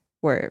we're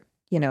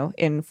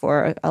in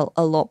for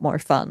a lot more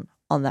fun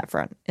on that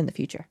front in the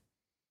future.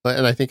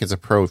 And I think it's a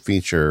pro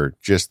feature,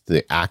 just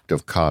the act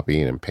of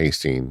copying and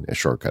pasting a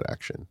shortcut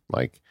action.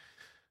 Like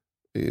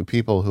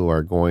people who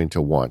are going to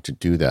want to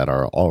do that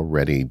are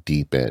already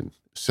deep in.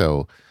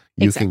 So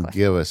you can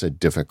give us a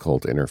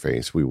difficult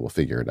interface. We will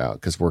figure it out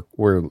because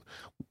we're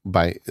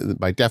by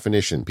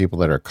definition, people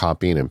that are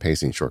copying and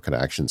pasting shortcut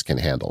actions can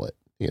handle it,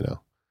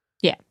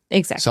 Yeah,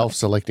 exactly.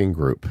 Self-selecting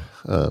group.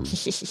 Now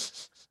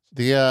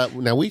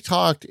we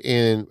talked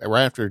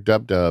right after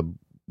DubDub,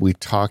 we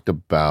talked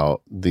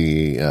about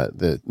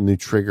the new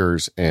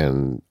triggers,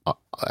 and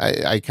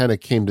I kind of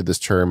came to this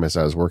term as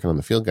I was working on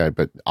the field guide,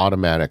 but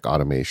automatic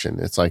automation.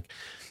 It's like,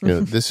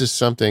 this is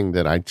something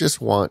that I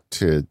just want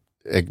to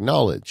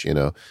acknowledge.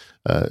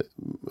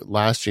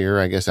 Last year,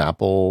 I guess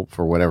Apple,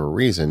 for whatever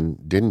reason,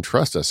 didn't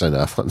trust us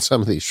enough on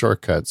some of these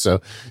shortcuts. So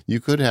you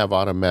could have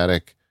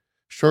automatic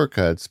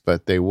shortcuts,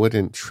 but they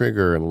wouldn't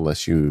trigger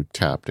unless you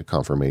tapped a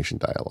confirmation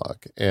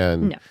dialog.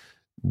 And no.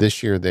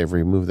 This year, they've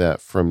removed that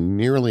from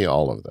nearly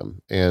all of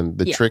them. And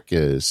the trick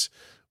is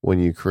when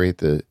you create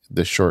the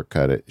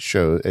shortcut,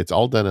 it's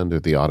all done under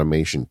the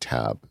automation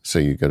tab. So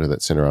you go to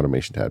that center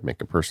automation tab,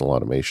 make a personal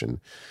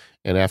automation.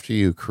 And after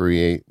you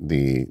create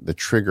the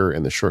trigger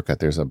and the shortcut,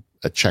 there's a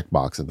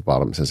checkbox at the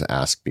bottom that says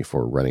ask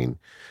before running.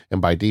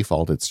 And by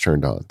default, it's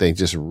turned on. They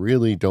just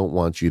really don't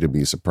want you to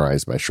be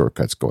surprised by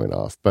shortcuts going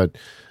off. But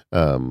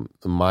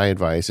my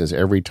advice is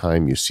every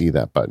time you see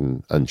that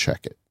button,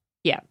 uncheck it.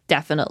 Yeah,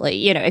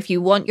 definitely. If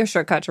you want your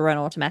shortcut to run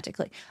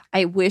automatically,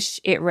 I wish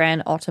it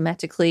ran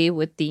automatically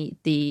with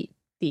the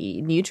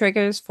new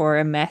triggers for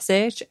a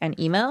message and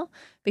email,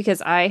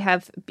 because I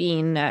have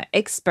been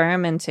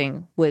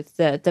experimenting with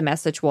the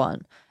message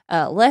one,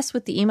 less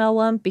with the email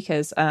one,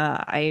 because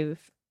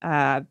I've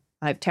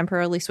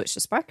temporarily switched to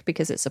Spark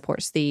because it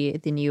supports the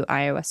new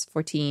iOS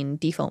 14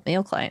 default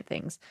mail client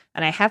things.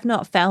 And I have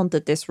not found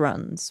that this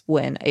runs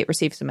when it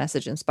receives a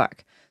message in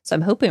Spark. So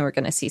I'm hoping we're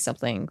going to see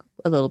something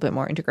a little bit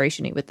more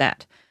integration-y with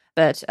that.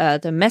 But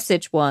the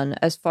message one,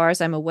 as far as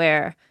I'm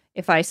aware,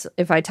 if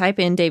I type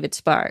in David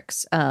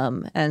Sparks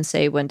and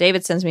say, when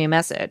David sends me a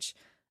message,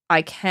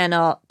 I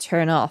cannot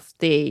turn off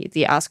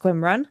the Ask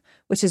When run,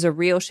 which is a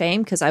real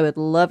shame because I would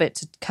love it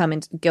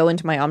to go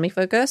into my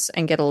OmniFocus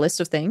and get a list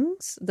of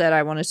things that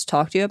I wanted to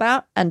talk to you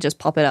about and just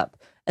pop it up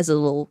as a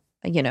little,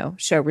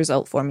 show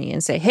result for me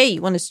and say, hey,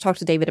 you wanted to talk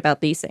to David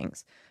about these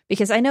things.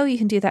 Because I know you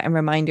can do that in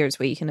reminders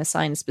where you can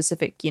assign a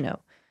specific,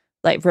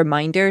 like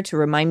reminder to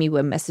remind me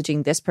when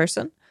messaging this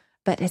person,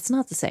 but it's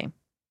not the same.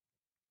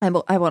 I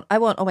want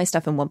all my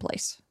stuff in one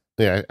place.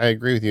 Yeah, I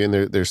agree with you. And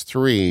there's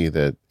three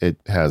that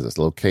it has: this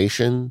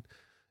location,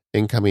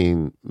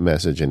 incoming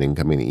message, and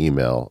incoming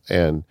email.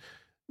 And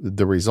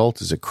the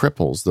result is it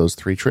cripples those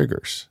three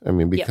triggers. I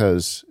mean,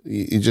 because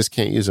you just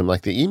can't use them.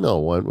 Like the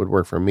email one would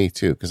work for me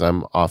too, because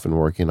I'm often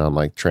working on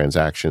like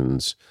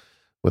transactions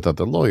with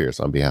other lawyers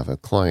on behalf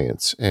of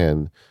clients.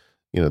 And,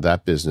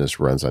 that business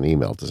runs on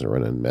email, doesn't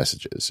run on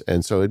messages.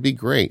 And so it'd be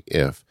great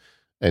if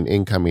an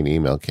incoming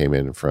email came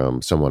in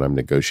from someone I'm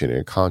negotiating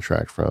a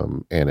contract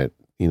from, and it,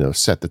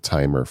 set the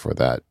timer for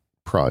that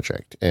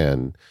project.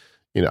 And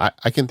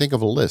I can think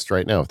of a list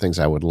right now of things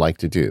I would like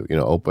to do.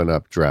 Open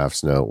up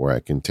Drafts Note where I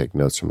can take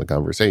notes from the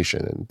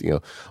conversation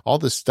and, all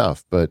this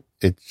stuff, but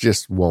it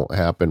just won't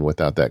happen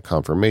without that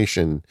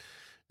confirmation.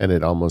 And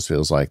it almost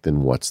feels like,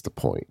 then what's the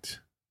point?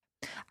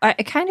 I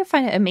kind of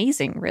find it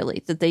amazing,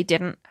 really, that they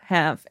didn't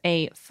have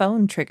a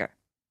phone trigger.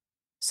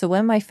 So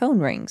when my phone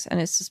rings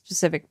and it's a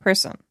specific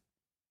person,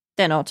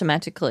 then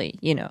automatically,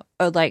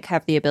 or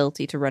have the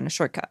ability to run a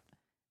shortcut.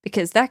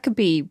 Because that could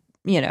be,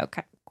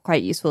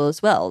 quite useful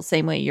as well.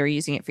 Same way you're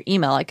using it for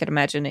email. I could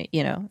imagine it,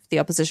 if the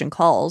opposition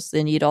calls,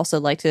 then you'd also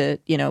like to,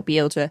 be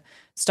able to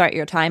start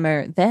your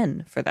timer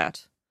then for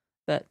that.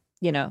 But,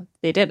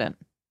 they didn't.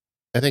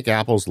 I think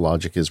Apple's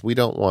logic is we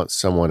don't want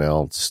someone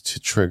else to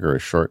trigger a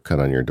shortcut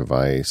on your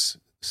device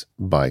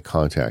by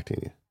contacting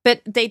you.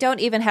 But they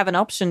don't even have an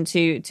option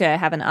to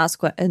have an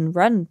ask and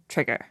run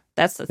trigger.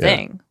 That's the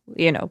thing.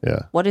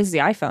 What is the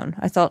iPhone?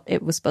 I thought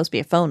it was supposed to be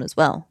a phone as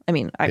well. I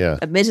mean, I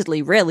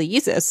admittedly rarely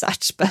use it as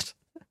such, but...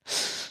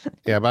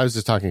 Yeah, but I was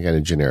just talking kind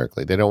of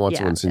generically. They don't want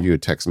someone to send you a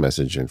text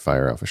message and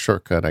fire off a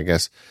shortcut. I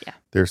guess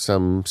there's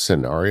some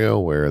scenario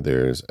where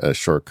there's a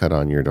shortcut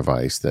on your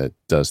device that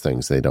does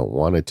things they don't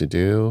want it to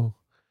do,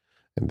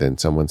 and then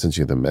someone sends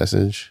you the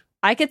message.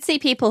 I could see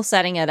people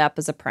setting it up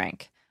as a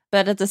prank,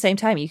 but at the same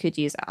time, you could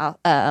use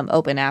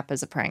Open App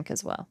as a prank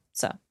as well.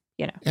 So,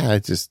 Yeah, I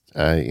just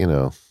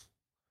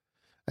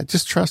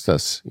trust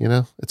us,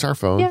 It's our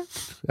phone. Yeah.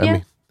 I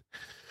mean,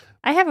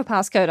 I have a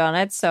passcode on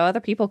it, so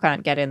other people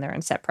can't get in there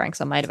and set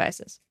pranks on my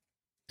devices.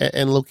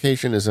 And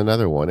location is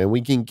another one. And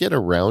we can get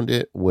around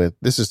it with,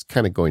 this is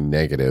kind of going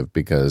negative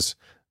because,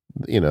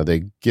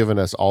 they've given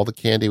us all the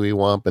candy we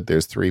want, but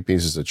there's 3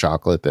 pieces of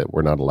chocolate that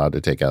we're not allowed to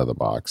take out of the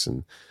box.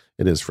 And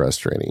it is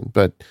frustrating.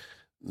 But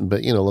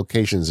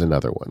location is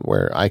another one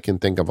where I can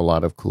think of a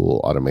lot of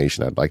cool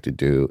automation I'd like to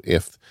do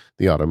if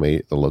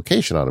the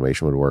location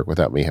automation would work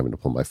without me having to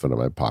pull my phone in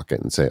my pocket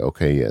and say,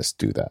 okay, yes,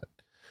 do that.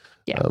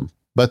 Yeah.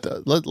 But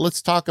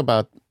let's talk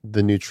about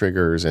the new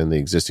triggers and the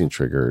existing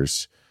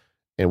triggers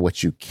and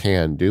what you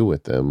can do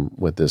with them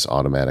with this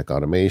automatic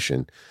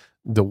automation.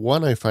 The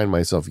one I find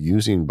myself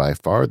using by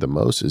far the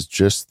most is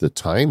just the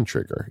time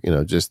trigger,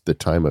 just the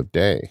time of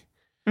day.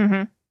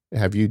 Mm-hmm.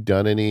 Have you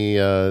done any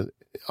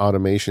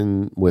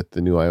automation with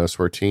the new iOS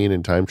 14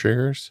 and time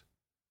triggers?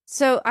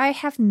 So I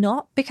have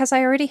not, because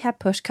I already had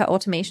Pushcut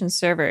Automation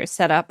Server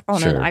set up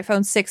on an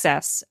iPhone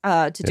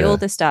 6S to do all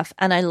this stuff.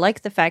 And I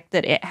like the fact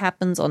that it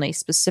happens on a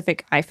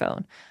specific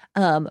iPhone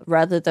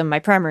rather than my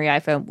primary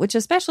iPhone, which,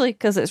 especially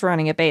because it's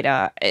running a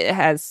beta, it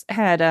has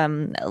had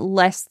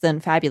less than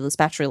fabulous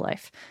battery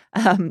life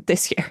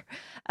this year,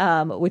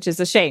 which is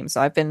a shame. So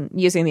I've been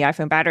using the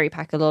iPhone battery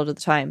pack a lot of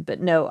the time. But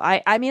no,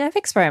 I mean, I've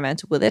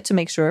experimented with it to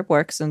make sure it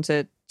works and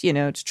to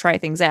try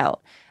things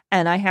out.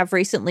 And I have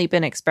recently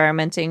been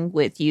experimenting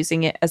with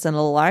using it as an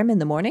alarm in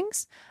the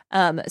mornings,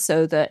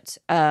 so that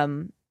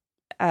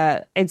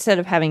instead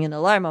of having an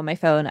alarm on my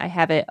phone, I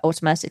have it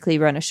automatically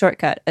run a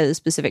shortcut at a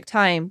specific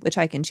time, which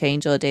I can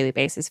change on a daily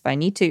basis if I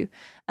need to.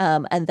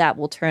 And that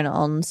will turn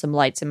on some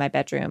lights in my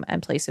bedroom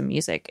and play some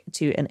music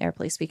to an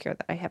AirPlay speaker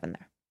that I have in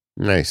there.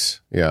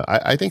 Nice. Yeah,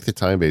 I think the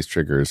time-based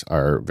triggers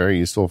are very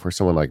useful for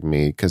someone like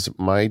me because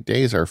my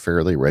days are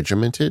fairly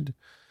regimented.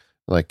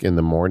 Like in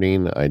the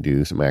morning, I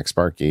do some Mac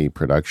Sparky,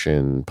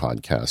 production,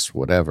 podcasts,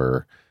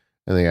 whatever.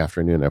 In the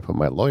afternoon, I put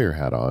my lawyer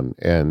hat on,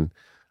 and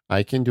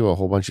I can do a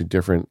whole bunch of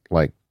different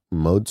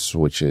mode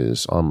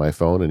switches on my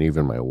phone and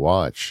even my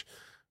watch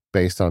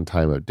based on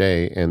time of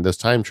day. And those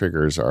time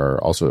triggers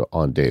are also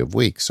on day of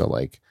week. So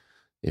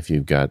if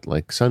you've got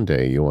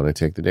Sunday, you want to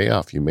take the day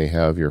off, you may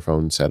have your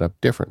phone set up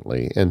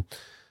differently. And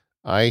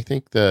I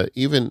think that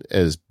even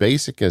as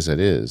basic as it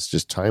is,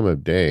 just time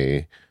of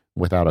day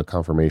without a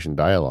confirmation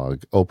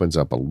dialogue opens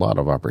up a lot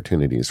of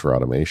opportunities for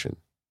automation.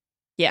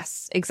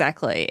 Yes,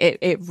 exactly.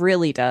 It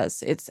really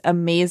does. It's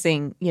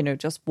amazing,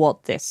 just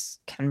what this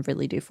can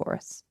really do for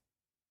us.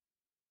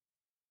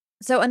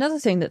 So another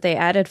thing that they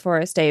added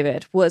for us,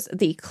 David, was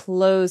the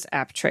close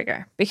app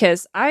trigger,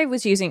 because I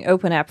was using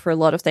Open App for a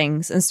lot of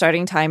things and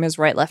starting timers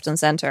right, left, and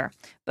center.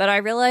 But I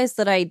realized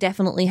that I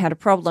definitely had a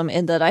problem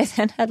in that I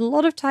then had a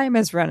lot of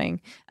timers running,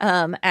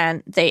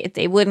 and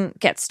they wouldn't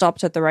get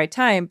stopped at the right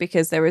time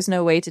because there was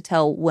no way to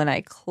tell when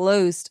I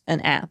closed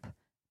an app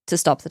to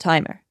stop the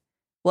timer.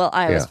 Well,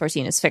 iOS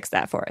 14 has fixed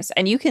that for us.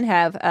 And you can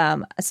have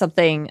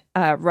something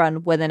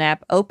run when an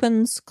app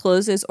opens,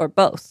 closes, or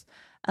both.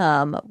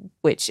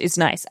 Which is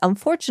nice.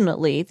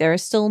 Unfortunately, there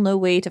is still no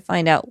way to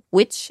find out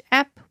which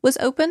app was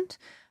opened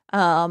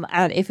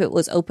and if it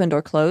was opened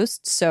or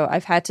closed. So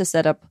I've had to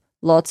set up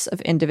lots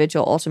of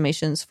individual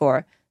automations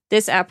for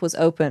this app was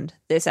opened,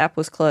 this app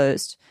was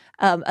closed.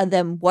 And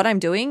then what I'm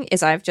doing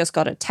is I've just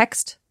got a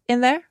text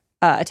in there,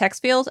 a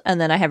text field, and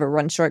then I have a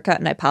run shortcut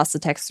and I pass the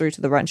text through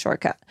to the run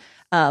shortcut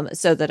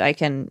so that I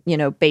can,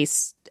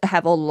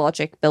 have all the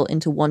logic built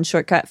into one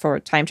shortcut for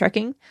time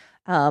tracking.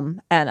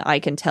 And I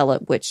can tell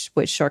it which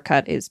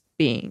shortcut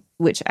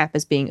which app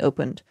is being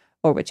opened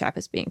or which app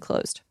is being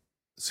closed.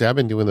 See, I've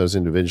been doing those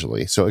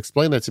individually. So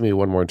explain that to me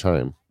one more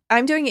time.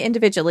 I'm doing it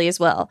individually as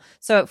well.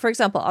 So, for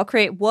example, I'll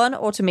create one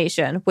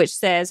automation which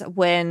says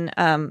when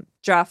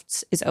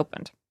drafts is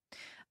opened,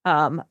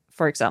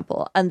 for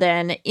example. And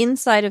then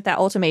inside of that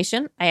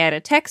automation, I add a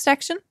text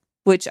action,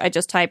 which I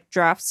just type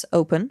drafts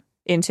open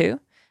into.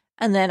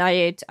 And then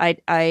I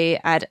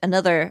add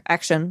another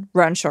action,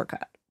 run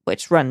shortcut,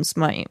 which runs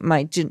my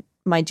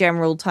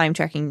general time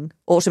tracking,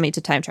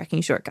 automated time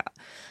tracking shortcut.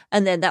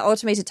 And then that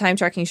automated time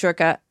tracking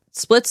shortcut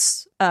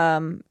splits,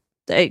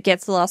 it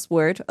gets the last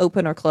word,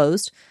 open or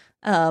closed,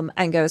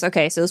 and goes,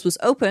 okay, so this was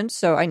opened,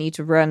 so I need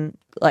to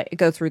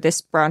go through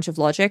this branch of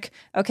logic.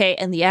 Okay,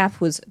 and the app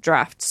was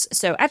drafts.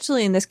 So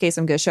actually, in this case,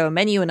 I'm going to show a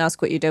menu and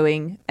ask what you're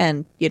doing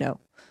and,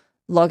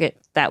 log it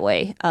that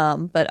way.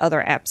 But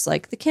other apps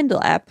like the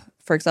Kindle app,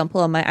 for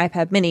example, on my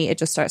iPad mini, it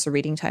just starts a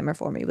reading timer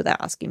for me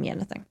without asking me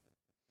anything.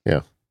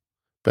 Yeah.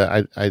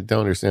 But I don't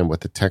understand what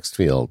the text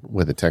field,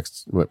 what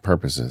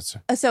purpose is.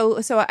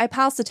 So I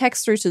pass the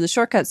text through to the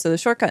shortcut, so the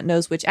shortcut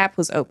knows which app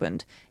was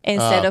opened.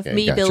 Instead of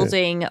me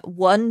building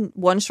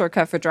one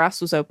shortcut for drafts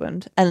was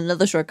opened and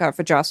another shortcut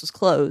for drafts was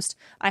closed,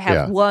 I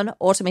have one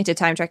automated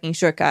time tracking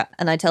shortcut,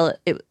 and I tell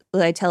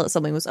it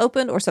something was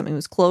opened or something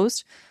was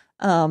closed,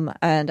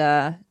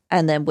 and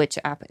then which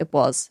app it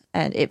was,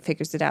 and it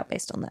figures it out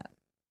based on that.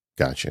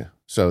 Gotcha.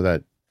 So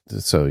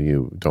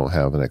you don't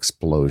have an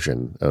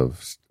explosion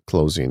of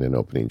closing and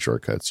opening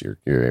shortcuts.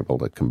 You're able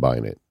to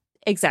combine it.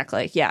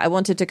 Exactly. Yeah, I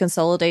wanted to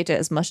consolidate it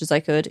as much as I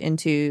could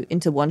into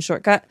one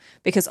shortcut,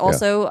 because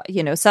also,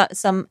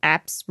 some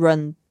apps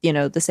run,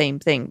 the same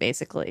thing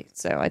basically.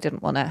 So I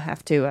didn't want to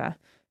have to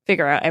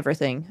figure out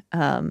everything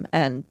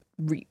and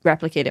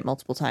replicate it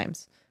multiple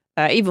times.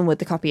 Even with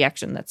the copy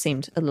action, that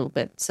seemed a little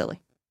bit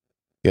silly.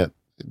 Yeah.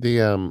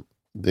 The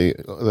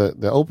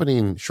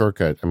opening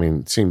shortcut,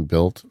 seemed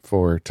built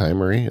for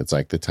Timery. It's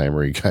like the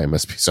Timery guy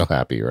must be so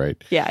happy,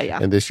 right? Yeah.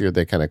 And this year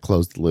they kind of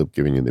closed the loop,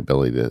 giving you the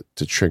ability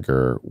to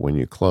trigger when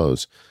you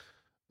close.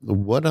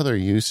 What other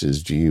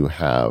uses do you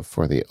have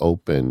for the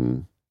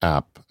open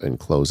app and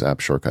close app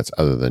shortcuts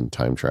other than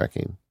time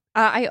tracking?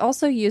 I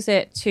also use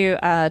it to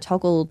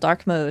toggle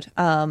dark mode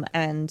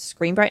and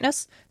screen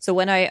brightness. So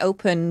when I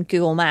open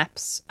Google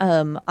Maps,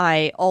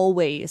 I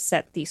always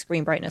set the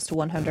screen brightness to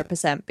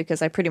 100%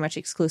 because I pretty much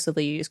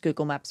exclusively use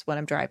Google Maps when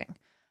I'm driving.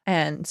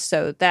 And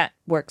so that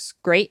works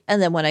great.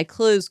 And then when I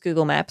close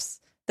Google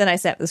Maps, then I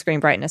set the screen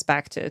brightness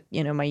back to,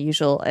 my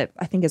usual, I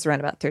think it's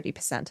around about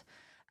 30%,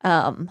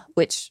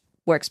 which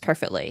works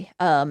perfectly.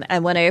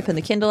 And when I open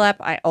the Kindle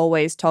app, I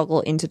always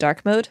toggle into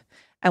dark mode.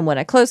 And when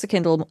I close the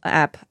Kindle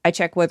app, I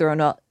check whether or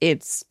not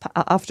it's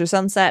after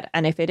sunset.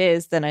 And if it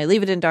is, then I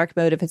leave it in dark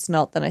mode. If it's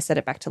not, then I set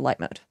it back to light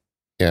mode.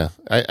 Yeah,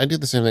 I do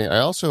the same thing. I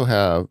also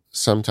have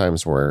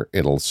sometimes where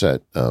it'll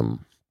set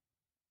kind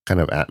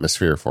of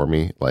atmosphere for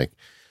me. Like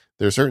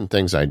there's certain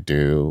things I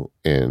do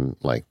in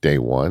like day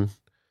one.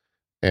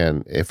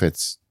 And if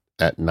it's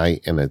at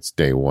night and it's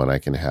day one, I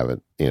can have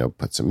it,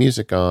 put some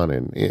music on.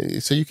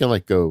 And so you can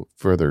like go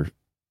further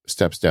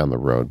steps down the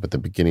road. But the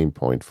beginning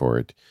point for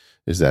it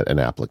is that an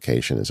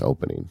application is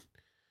opening.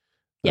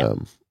 Yeah.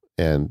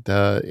 And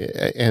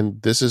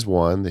this is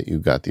one that you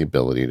got the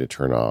ability to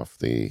turn off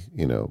the,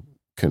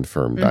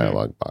 confirm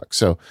dialog box.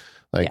 So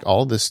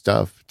all this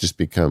stuff just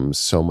becomes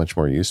so much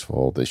more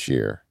useful this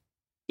year.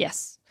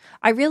 Yes.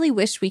 I really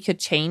wish we could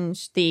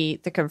change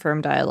the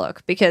confirm dialog,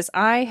 because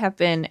I have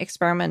been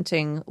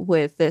experimenting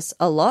with this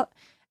a lot.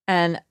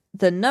 And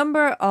the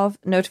number of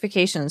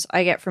notifications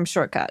I get from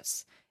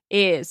shortcuts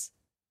is,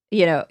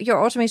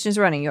 your automation is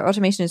running, your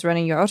automation is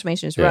running, your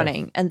automation is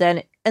running. And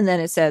then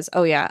it says,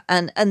 oh yeah.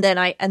 And then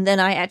I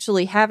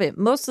actually have it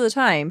most of the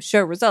time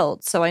show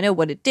results. So I know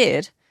what it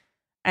did.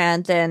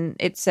 And then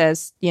it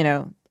says,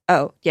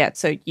 oh yeah,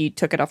 so you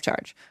took it off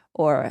charge,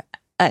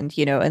 and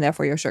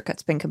therefore your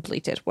shortcut's been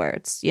completed, where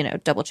it's,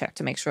 double check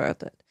to make sure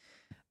that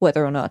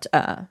whether or not,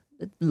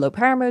 low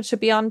power mode should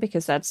be on,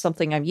 because that's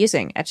something I'm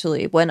using.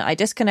 Actually, when I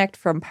disconnect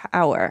from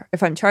power,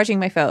 if I'm charging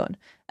my phone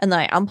and then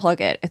I unplug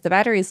it, if the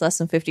battery is less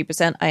than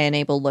 50%, I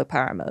enable low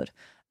power mode,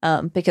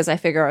 because I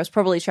figure I was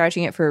probably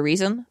charging it for a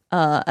reason,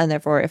 and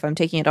therefore if I'm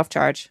taking it off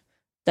charge,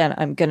 then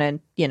I'm gonna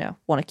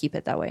want to keep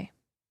it that way.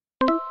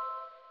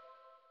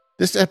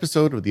 This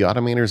episode of The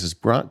Automators is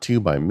brought to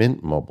you by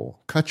Mint Mobile.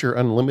 Cut your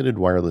unlimited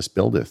wireless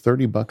bill to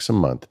 $30 a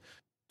month.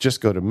 Just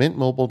go to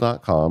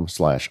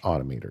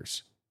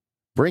mintmobile.com/automators.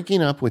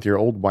 Breaking up with your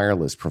old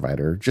wireless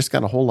provider just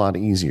got a whole lot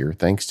easier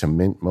thanks to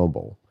Mint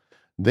Mobile.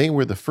 They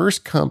were the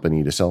first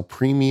company to sell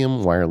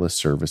premium wireless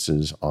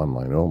services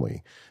online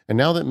only. And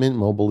now that Mint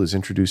Mobile is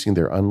introducing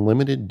their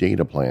unlimited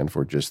data plan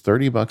for just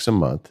 $30 a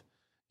month,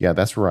 yeah,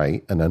 that's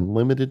right, an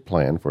unlimited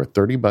plan for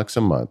 $30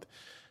 a month,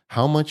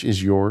 how much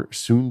is your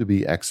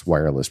soon-to-be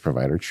ex-wireless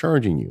provider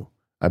charging you?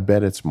 I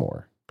bet it's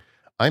more.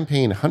 I'm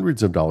paying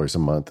hundreds of dollars a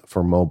month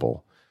for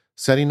mobile.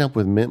 Setting up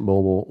with Mint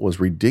Mobile was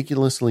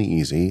ridiculously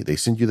easy. They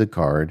send you the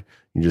card,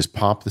 you just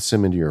pop the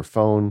SIM into your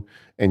phone,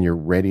 and you're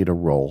ready to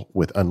roll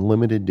with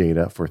unlimited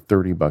data for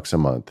 $30 a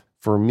month.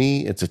 For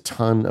me, it's a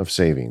ton of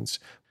savings.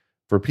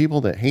 For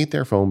people that hate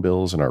their phone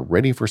bills and are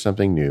ready for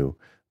something new,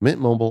 Mint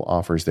Mobile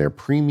offers their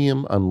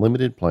premium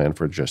unlimited plan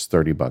for just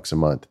 $30 a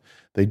month.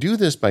 They do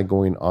this by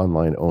going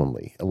online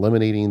only,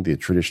 eliminating the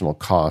traditional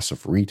costs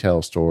of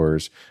retail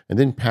stores and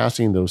then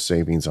passing those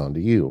savings on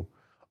to you.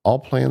 All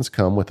plans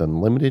come with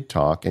unlimited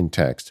talk and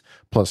text,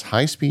 plus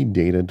high-speed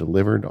data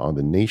delivered on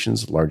the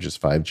nation's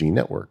largest 5G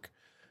network.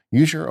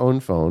 Use your own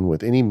phone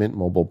with any Mint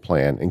Mobile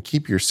plan and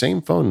keep your same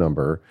phone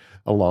number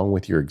along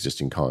with your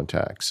existing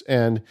contacts.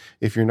 And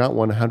if you're not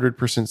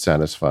 100%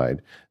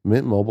 satisfied,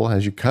 Mint Mobile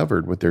has you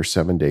covered with their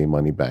 7-day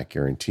money-back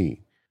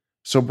guarantee.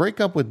 So break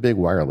up with Big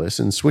Wireless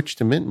and switch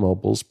to Mint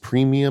Mobile's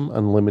premium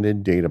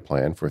unlimited data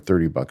plan for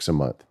 $30 a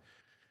month.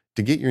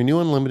 To get your new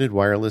unlimited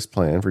wireless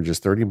plan for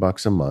just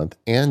 $30 a month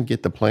and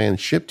get the plan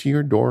shipped to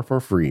your door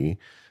for free,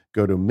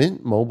 go to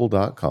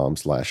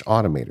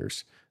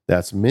mintmobile.com/automators.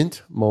 That's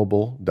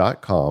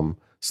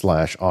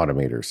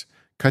mintmobile.com/automators.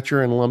 Cut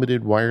your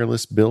unlimited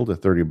wireless bill to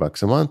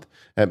 $30 a month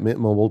at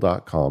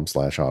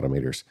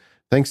mintmobile.com/automators.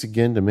 Thanks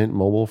again to Mint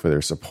Mobile for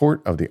their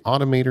support of the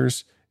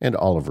Automators and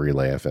all of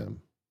Relay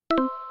FM.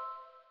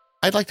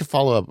 I'd like to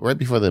follow up right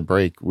before the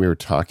break. We were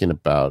talking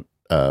about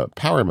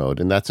power mode,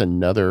 and that's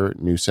another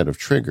new set of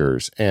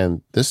triggers.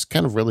 And this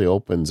kind of really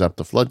opens up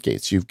the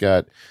floodgates. You've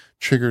got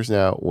triggers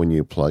now when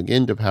you plug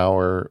into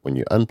power, when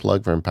you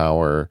unplug from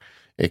power.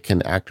 It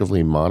can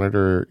actively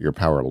monitor your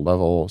power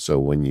level. So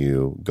when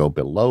you go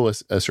below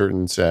a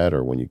certain set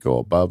or when you go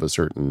above a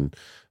certain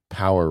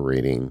power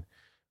rating,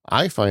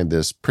 I find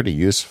this pretty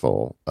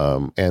useful.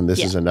 And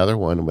this is another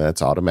one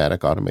that's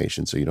automatic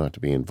automation, so you don't have to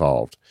be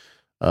involved.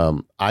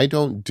 I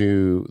don't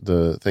do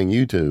the thing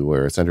you do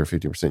where it's under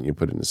 50%, you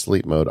put it in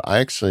sleep mode. I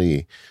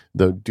actually,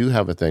 though, do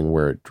have a thing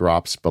where it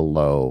drops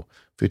below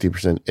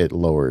 50%, it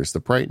lowers the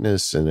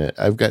brightness, and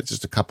I've got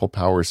just a couple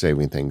power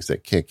saving things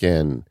that kick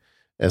in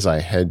as I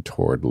head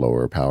toward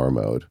lower power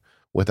mode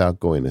without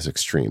going as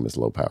extreme as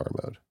low power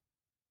mode.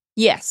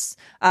 Yes.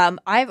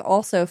 I've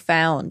also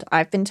found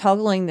I've been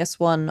toggling this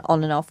one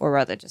on and off, or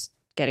rather just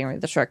getting rid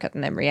of the shortcut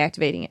and then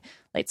reactivating it.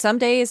 Like some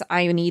days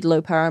I need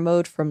low power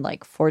mode from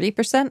like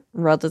 40%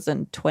 rather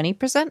than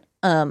 20%.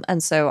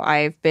 And so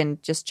I've been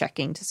just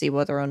checking to see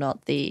whether or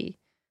not the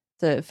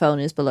phone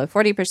is below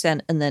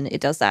 40%, and then it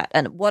does that.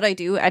 And what I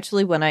do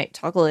actually when I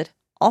toggle it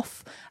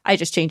off, I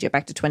just change it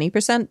back to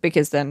 20%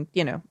 because then,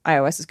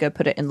 iOS is going to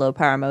put it in low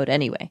power mode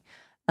anyway.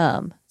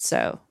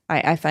 So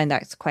I find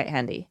that's quite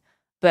handy.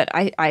 But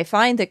I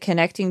find that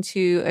connecting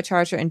to a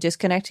charger and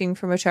disconnecting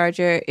from a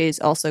charger is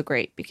also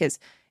great, because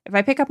if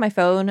I pick up my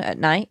phone at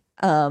night,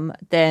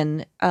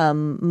 then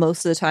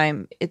most of the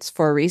time it's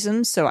for a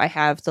reason. So I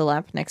have the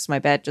lamp next to my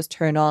bed just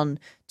turn on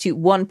to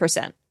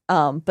 1%.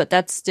 But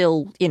that's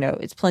still,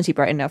 it's plenty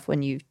bright enough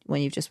when you've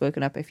just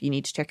woken up if you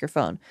need to check your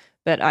phone.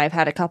 But I've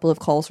had a couple of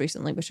calls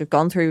recently which have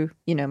gone through,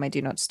 my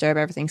do not disturb,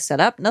 everything's set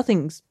up.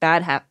 Nothing's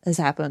bad has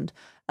happened.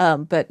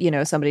 But,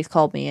 somebody's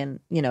called me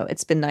and,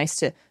 it's been nice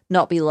to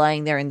not be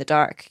lying there in the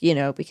dark,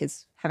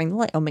 because having the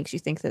light on makes you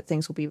think that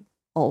things will be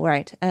all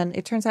right. And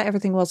it turns out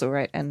everything was all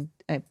right. And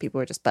people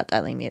were just butt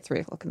dialing me at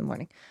 3:00 in the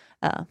morning.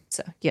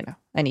 So,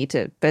 I need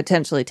to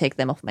potentially take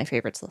them off my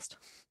favorites list.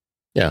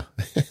 Yeah.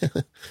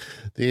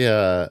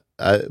 But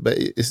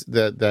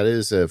that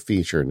is a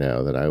feature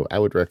now that I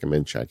would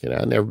recommend checking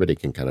out, and everybody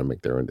can kind of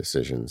make their own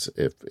decisions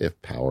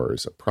if power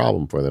is a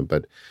problem for them.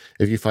 But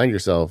if you find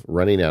yourself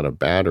running out of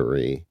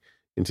battery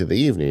into the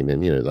evening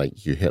and,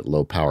 like you hit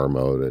low power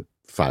mode at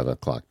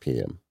 5:00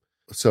 p.m.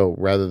 So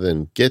rather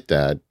than get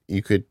that,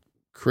 you could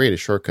create a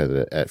shortcut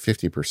at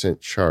 50%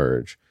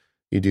 charge.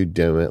 You do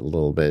dim it a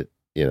little bit.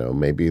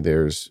 Maybe you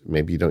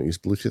don't use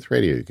Bluetooth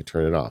radio. You can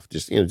turn it off.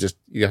 Just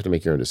you have to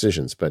make your own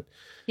decisions. But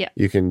yeah,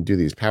 you can do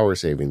these power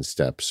saving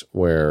steps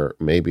where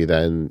maybe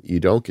then you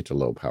don't get to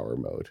low power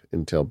mode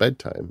until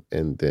bedtime,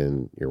 and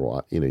then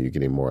you're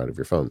getting more out of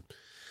your phone.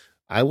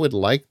 I would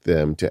like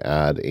them to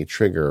add a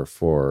trigger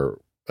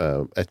for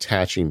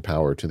attaching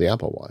power to the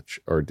Apple Watch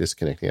or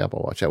disconnecting the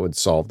Apple Watch. That would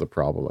solve the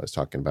problem I was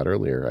talking about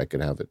earlier. I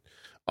could have it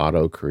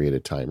auto create a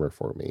timer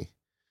for me.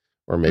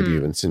 Or maybe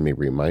even send me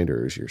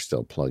reminders you're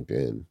still plugged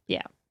in.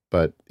 Yeah.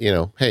 But,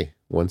 hey,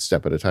 one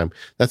step at a time.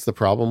 That's the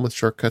problem with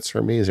shortcuts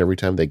for me, is every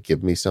time they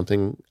give me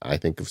something, I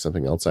think of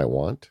something else I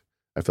want.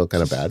 I feel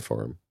kind of bad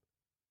for them.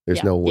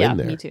 There's no win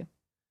there. Me too.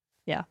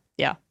 Yeah.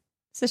 Yeah.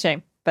 It's a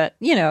shame. But,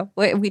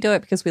 we do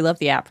it because we love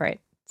the app,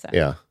 right? So.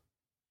 Yeah.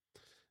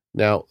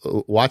 Now,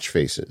 watch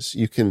faces.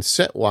 You can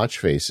set watch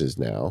faces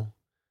now.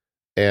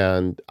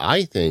 And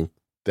I think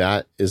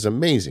that is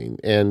amazing.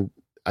 And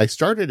I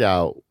started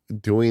out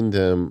doing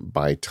them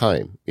by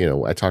time.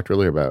 I talked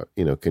earlier about,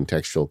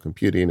 contextual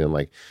computing, and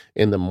like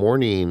in the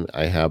morning,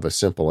 I have a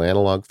simple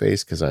analog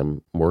face because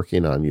I'm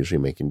working on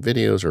usually making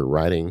videos or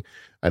writing.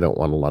 I don't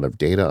want a lot of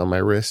data on my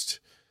wrist.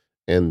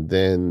 And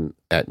then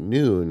at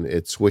noon,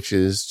 it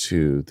switches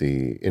to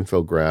the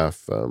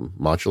infograph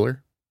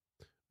modular,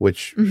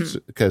 which,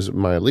 because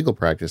my legal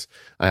practice,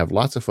 I have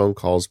lots of phone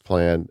calls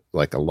planned,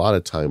 like a lot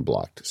of time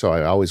blocked. So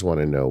I always want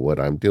to know what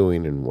I'm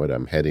doing and what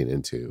I'm heading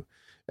into.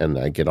 And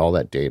I get all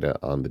that data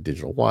on the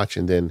digital watch.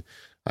 And then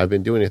I've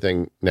been doing a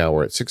thing now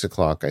where at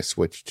 6:00, I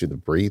switch to the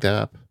Breathe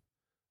app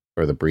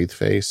or the breathe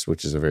face,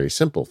 which is a very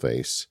simple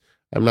face.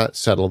 I'm not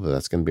settled that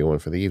that's going to be one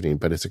for the evening,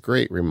 but it's a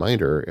great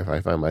reminder if I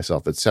find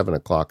myself at 7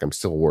 o'clock, I'm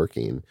still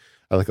working.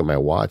 I look at my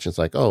watch, and it's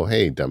like, oh,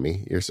 hey,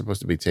 dummy, you're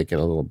supposed to be taking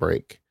a little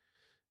break.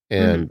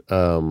 And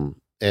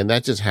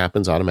that just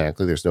happens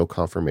automatically. There's no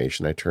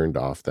confirmation. I turned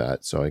off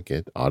that, so I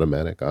get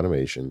automatic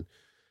automation,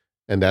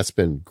 and that's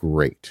been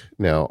great.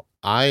 Now,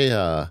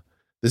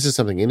 this is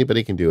something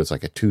anybody can do. It's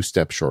like a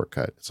 2-step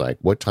shortcut. It's like,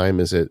 what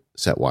time is it?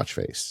 Set watch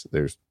face.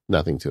 There's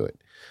nothing to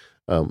it.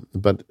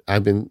 But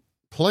I've been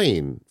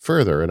playing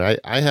further, and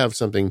I have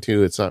something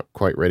too. It's not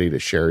quite ready to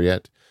share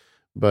yet,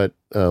 but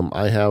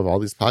I have all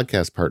these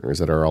podcast partners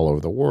that are all over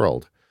the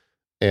world,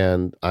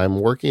 and I'm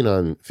working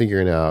on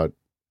figuring out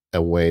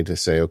a way to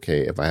say,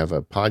 okay, if I have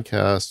a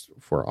podcast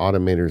for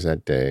automators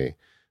that day,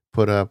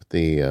 put up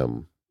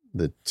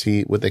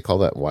what they call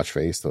that watch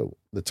face,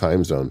 the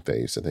time zone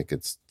face. I think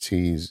it's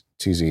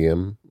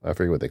TZM. I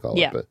forget what they call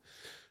it,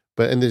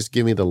 but and just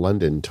give me the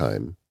London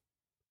time,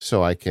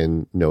 so I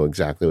can know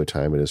exactly what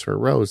time it is for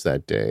Rose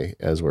that day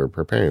as we're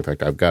preparing. In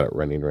fact, I've got it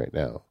running right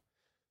now.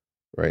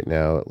 Right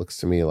now, it looks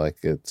to me like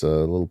it's a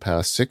little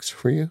past 6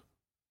 for you.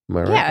 Am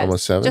I right? Yeah,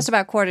 almost 7. Just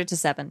about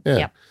 6:45. Yeah.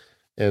 Yep.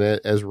 And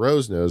as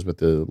Rose knows, but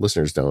the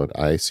listeners don't,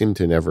 I seem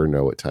to never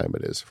know what time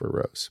it is for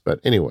Rose. But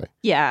anyway.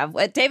 Yeah.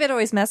 David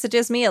always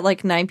messages me at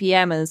like 9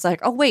 p.m. and it's like,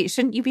 oh, wait,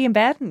 shouldn't you be in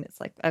bed? And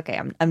it's like,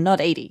 okay, I'm not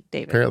 80,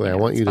 David. Apparently, I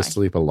want you to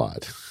sleep a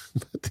lot.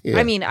 But, yeah.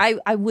 I mean,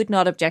 I would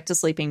not object to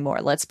sleeping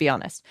more, let's be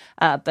honest.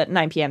 But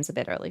 9 p.m. is a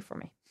bit early for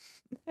me.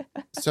 But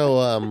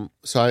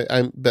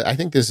I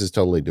think this is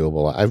totally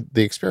doable.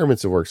 The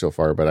experiments have worked so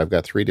far, but I've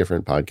got 3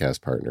 different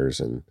podcast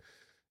partners and,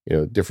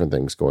 different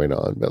things going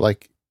on. But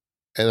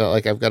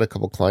I've got a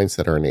couple clients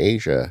that are in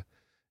Asia,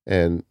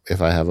 and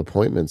if I have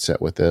appointments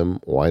set with them,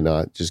 why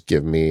not just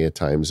give me a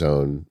time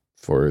zone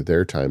for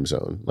their time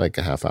zone, like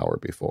a half hour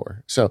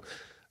before? So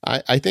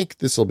I think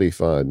this will be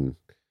fun,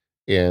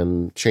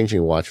 and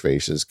changing watch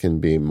faces can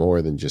be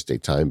more than just a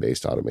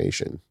time-based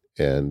automation.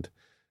 And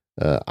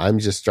I'm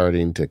just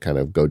starting to kind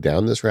of go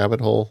down this rabbit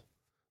hole,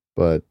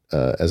 but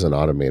as an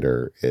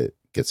automator, it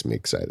gets me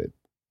excited.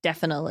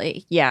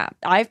 Definitely. Yeah.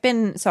 I've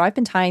been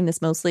tying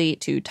this mostly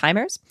to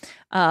timers.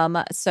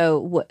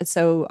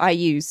 So I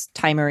use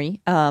Timery,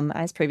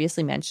 as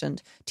previously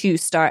mentioned, to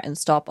start and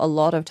stop a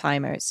lot of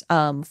timers,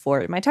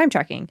 for my time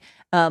tracking.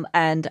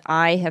 And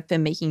I have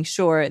been making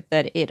sure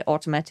that it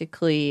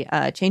automatically,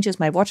 changes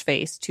my watch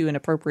face to an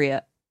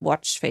appropriate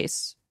watch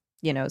face,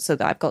 so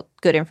that I've got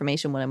good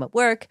information when I'm at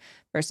work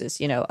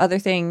versus, other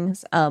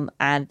things.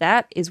 And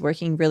that is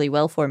working really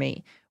well for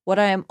me. What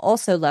I am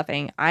also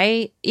loving,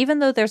 even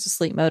though there's a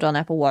sleep mode on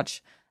Apple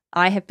Watch,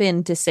 I have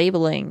been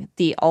disabling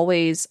the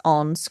always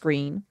on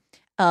screen,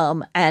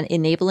 and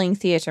enabling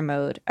theater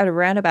mode at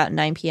around about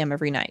 9 p.m.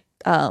 every night,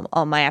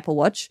 on my Apple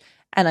Watch,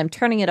 and I'm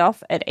turning it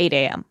off at 8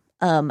 a.m.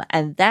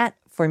 And that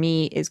for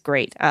me is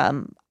great.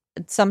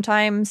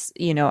 Sometimes,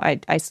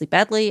 I sleep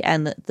badly,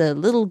 and the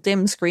little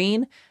dim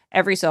screen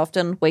every so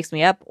often wakes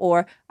me up,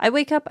 or I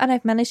wake up and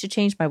I've managed to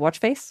change my watch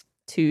face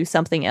to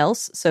something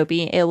else. So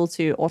being able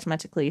to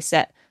automatically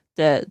set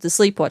the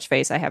sleep watch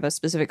face, I have a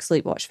specific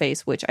sleep watch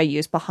face which I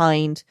use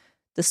behind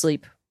the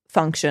sleep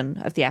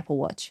function of the Apple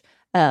Watch,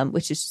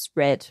 which is just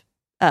red.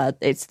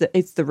 It's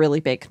the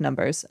really big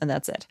numbers, and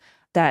that's it.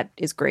 That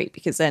is great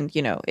because then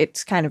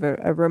it's kind of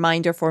a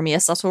reminder for me, a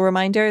subtle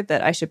reminder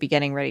that I should be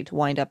getting ready to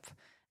wind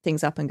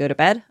things up and go to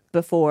bed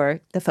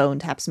before the phone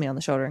taps me on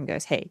the shoulder and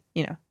goes, "Hey,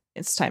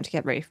 it's time to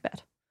get ready for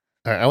bed."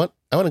 All right,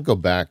 I want to go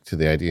back to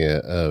the idea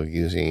of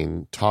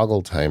using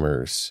toggle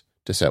timers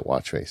to set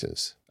watch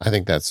faces. I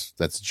think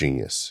that's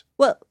genius.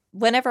 Well,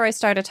 whenever I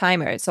start a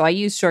timer, so I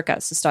use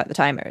shortcuts to start the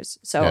timers.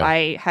 So yeah.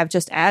 I have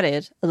just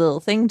added a little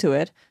thing to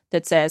it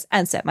that says,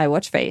 and set my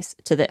watch face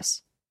to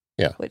this.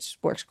 Yeah. Which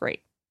works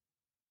great.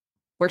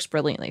 Works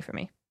brilliantly for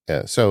me.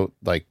 Yeah. So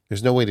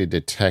there's no way to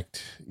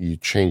detect you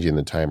changing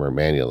the timer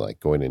manually, like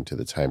going into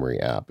the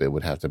Timery app. It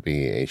would have to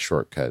be a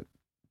shortcut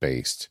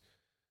based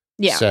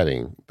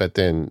setting. But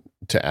then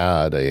to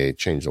add a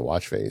change the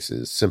watch face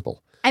is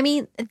simple. I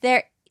mean,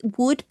 there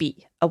would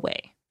be a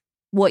way.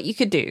 What you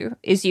could do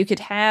is you could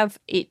have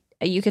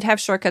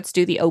shortcuts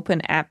do the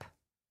open app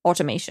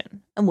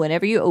automation. And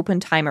whenever you open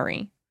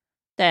Timery,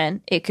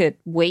 then it could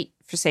wait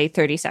for, say,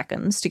 30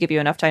 seconds to give you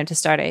enough time to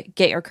start it,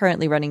 get your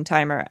currently running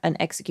timer, and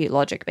execute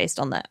logic based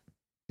on that.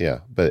 Yeah,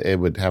 but it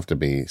would have to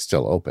be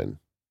still open.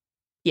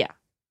 Yeah.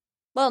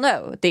 Well,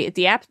 no, the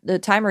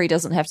Timery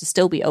doesn't have to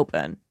still be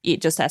open.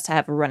 It just has to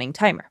have a running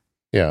timer.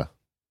 Yeah.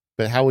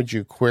 But how would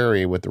you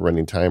query what the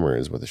running timer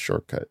is with a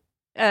shortcut?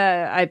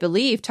 I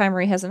believe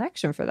Timery has an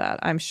action for that.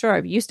 I'm sure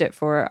I've used it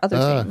for other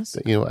things.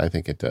 I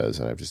think it does,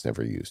 and I've just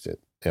never used it.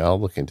 Yeah, I'll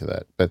look into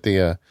that. But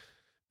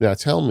now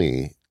tell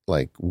me,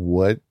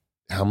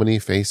 how many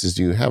faces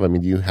do you have? I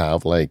mean, do you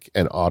have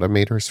an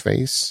automator's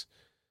face?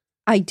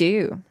 I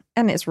do,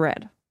 and it's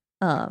red.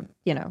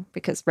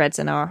 Because red's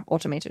in our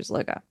automator's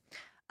logo.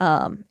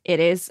 It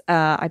is,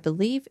 I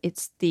believe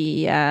it's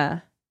the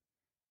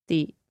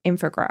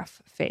infograph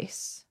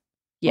face.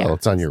 Yeah. Well,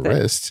 it's on your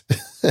wrist.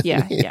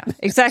 Yeah, yeah,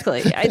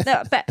 exactly. I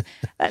know, but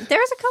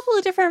there's a couple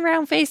of different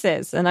round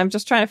faces, and I'm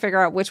just trying to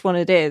figure out which one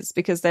it is,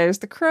 because there's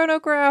the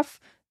chronograph,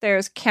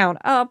 there's count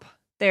up,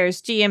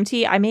 there's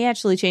GMT. I may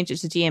actually change it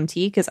to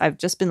GMT because I've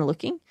just been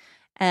looking,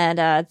 and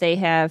they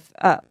have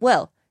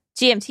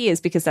GMT is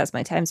because that's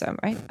my time zone,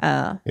 right?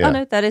 Oh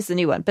no, that is the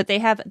new one. But they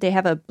have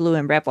a blue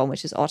and red one,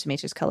 which is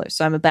Automator's colors.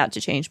 So I'm about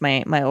to change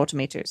my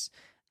Automator's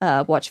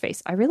watch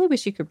face. I really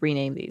wish you could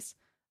rename these,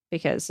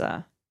 because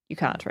you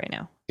can't right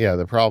now. Yeah,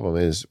 the problem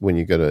is when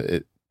you go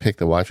to pick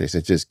the watch face,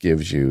 it just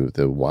gives you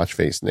the watch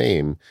face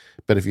name.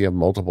 But if you have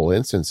multiple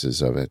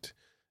instances of it,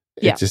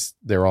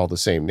 they're all the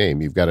same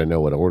name. You've got to know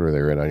what order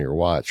they're in on your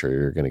watch, or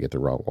you're going to get the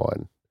wrong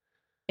one.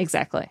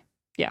 Exactly.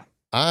 Yeah.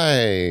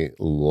 I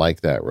like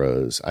that,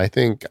 Rose. I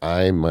think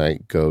I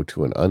might go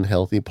to an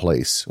unhealthy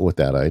place with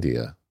that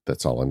idea.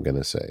 That's all I'm going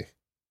to say.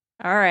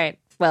 All right.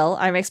 Well,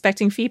 I'm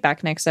expecting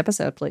feedback next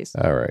episode, please.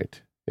 All right.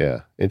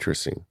 Yeah.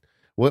 Interesting.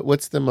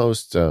 What's the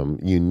most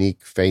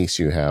unique face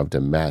you have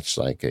to match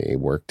like a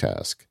work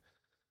task?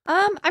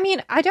 I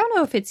mean, I don't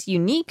know if it's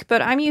unique,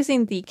 but I'm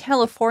using the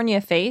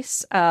California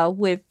face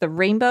with the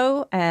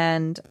rainbow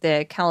and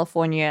the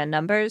California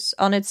numbers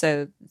on it.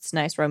 So it's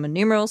nice Roman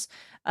numerals.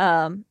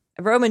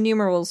 Roman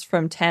numerals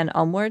from 10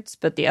 onwards,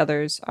 but the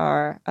others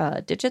are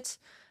digits.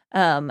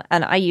 And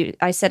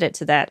I set it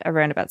to that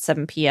around about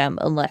 7 p.m.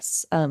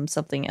 unless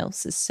something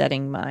else is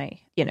setting my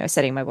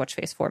watch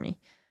face for me.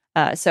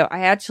 So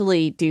I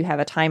actually do have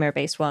a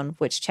timer-based one,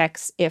 which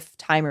checks if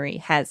Timery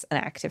has an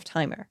active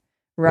timer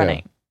running.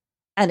 Yeah.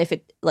 And if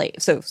it,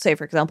 say,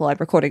 for example, I'm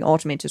recording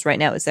Automators right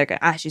now, is there going,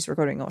 she's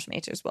recording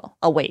Automators, well,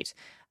 I'll wait.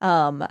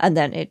 And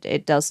then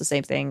it does the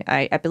same thing.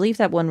 I believe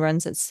that one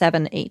runs at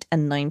 7, 8,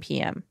 and 9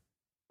 p.m.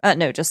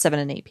 No, just 7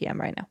 and 8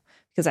 p.m. right now,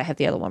 because I have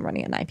the other one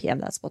running at 9 p.m.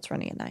 That's what's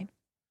running at 9.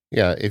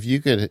 Yeah, if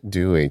you could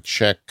do a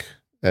check,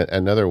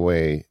 another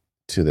way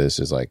to this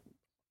is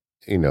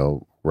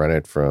run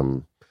it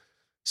from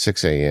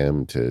 6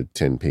 a.m. to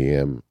 10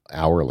 p.m.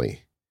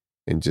 hourly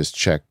and just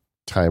check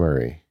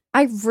Timery.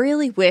 I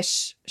really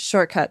wish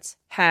Shortcuts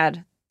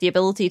had the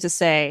ability to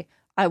say,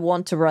 I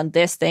want to run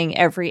this thing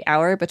every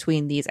hour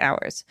between these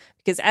hours.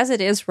 Because as it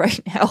is right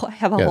now, I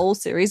have a whole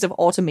series of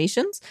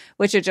automations,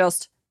 which are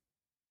just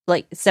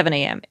 7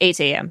 a.m., 8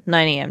 a.m.,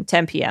 9 a.m.,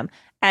 10 p.m.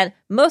 And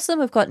most of them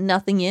have got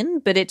nothing in,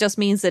 but it just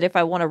means that if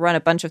I want to run a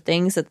bunch of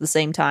things at the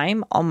same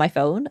time on my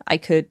phone, I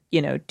could,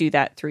 do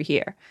that through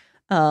here.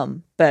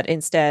 But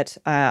instead,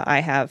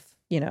 I have,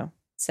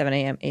 7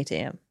 a.m., 8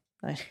 a.m.,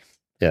 9 a.m.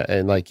 Yeah,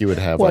 and you would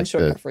have one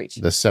shortcut for each.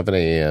 The 7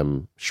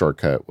 a.m.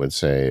 shortcut would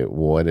say,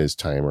 what is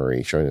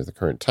Timery, showing as the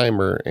current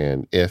timer,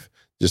 and if,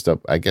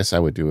 I guess I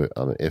would do it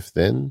on an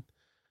if-then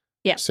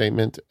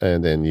statement,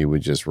 and then you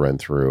would just run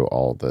through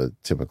all the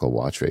typical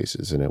watch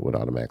faces, and it would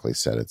automatically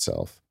set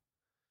itself.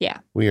 Yeah.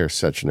 We are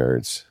such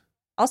nerds.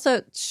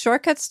 Also,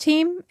 Shortcuts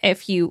team,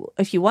 if you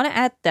want to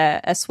add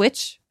a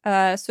switch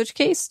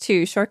case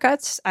to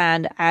Shortcuts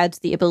and add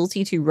the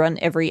ability to run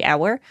every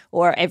hour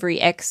or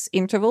every X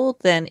interval,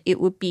 then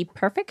it would be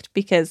perfect,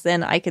 because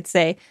then I could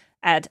say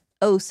at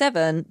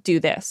 07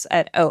 do this,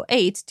 at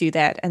 08 do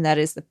that, and that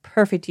is the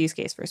perfect use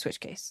case for a switch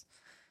case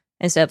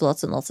instead of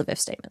lots and lots of if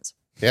statements.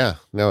 Yeah,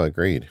 no,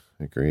 agreed.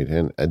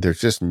 And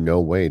there's just no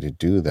way to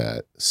do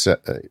that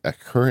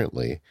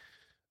currently,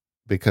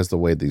 because the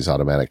way these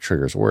automatic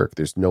triggers work,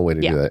 there's no way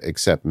to do that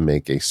except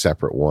make a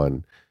separate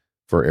one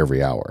for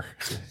every hour.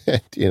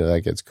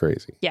 That gets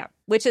crazy. Yeah,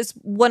 which is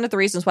one of the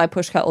reasons why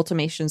Pushcut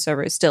Automation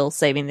Server is still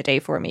saving the day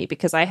for me,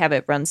 because I have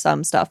it run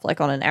some stuff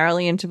on an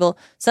hourly interval,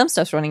 some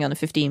stuff's running on a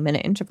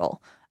 15-minute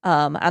interval.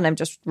 And I'm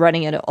just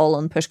running it all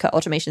on Pushcut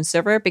Automation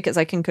Server because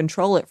I can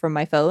control it from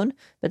my phone,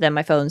 but then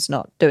my phone's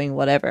not doing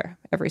whatever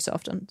every so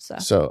often.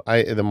 So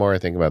the more I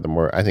think about it, the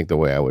more I think the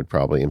way I would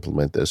probably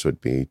implement this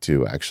would be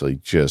to actually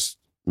just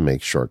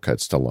make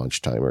shortcuts to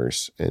launch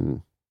timers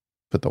and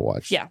put the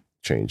watch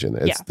change in.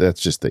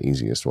 That's just the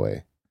easiest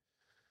way.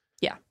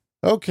 Yeah.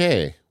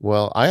 Okay.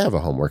 Well, I have a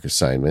homework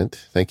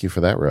assignment. Thank you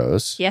for that,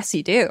 Rose. Yes,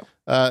 you do.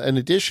 In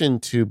addition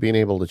to being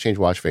able to change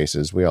watch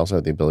faces, we also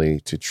have the ability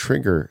to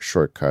trigger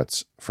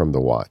shortcuts from the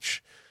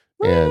watch.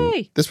 Yay!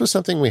 And this was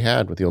something we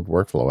had with the old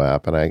Workflow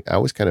app, and I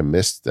always kind of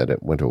missed that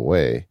it went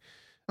away.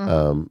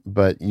 Mm-hmm.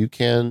 But you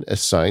can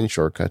assign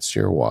shortcuts to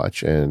your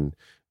watch and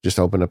just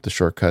open up the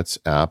Shortcuts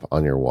app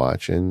on your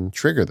watch and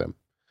trigger them.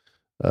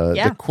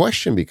 The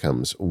question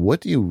becomes, what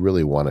do you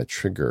really want to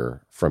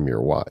trigger from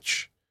your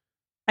watch?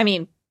 I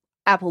mean,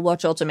 Apple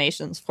Watch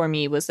automations for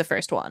me was the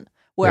first one,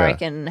 where I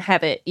can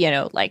have it,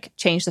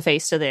 change the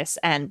face to this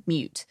and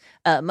mute.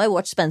 My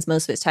watch spends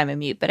most of its time in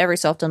mute, but every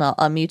so often I'll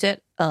unmute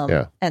it.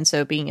 And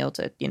so being able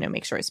to,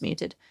 make sure it's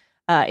muted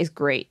is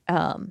great.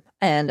 So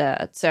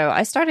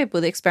I started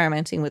with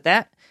experimenting with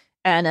that.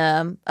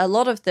 And a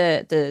lot of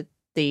the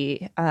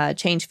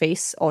change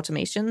face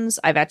automations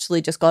I've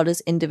actually just got as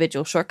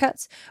individual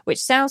shortcuts,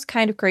 which sounds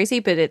kind of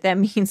crazy, but it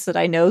then means that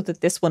I know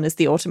that this one is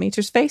the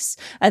Automator's face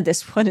and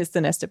this one is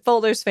the nested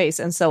folders face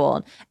and so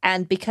on.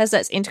 And because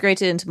that's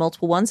integrated into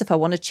multiple ones, if I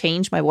want to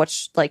change my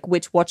watch,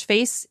 which watch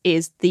face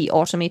is the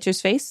Automator's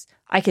face,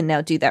 I can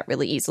now do that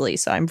really easily.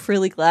 So I'm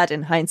really glad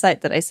in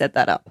hindsight that I set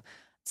that up.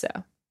 So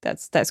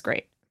that's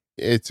great.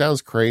 It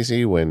sounds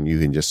crazy when you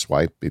can just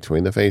swipe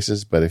between the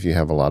faces, but if you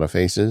have a lot of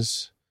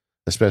faces,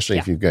 especially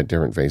if you've got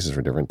different faces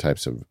for different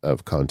types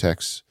of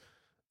contexts,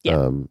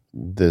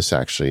 this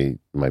actually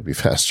might be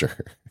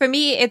faster. For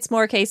me, it's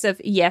more a case of,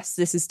 yes,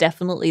 this is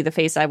definitely the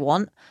face I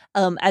want.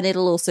 And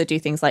it'll also do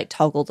things like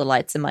toggle the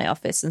lights in my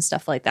office and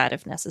stuff like that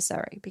if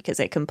necessary, because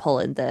it can pull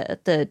in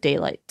the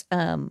daylight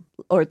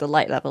or the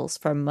light levels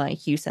from my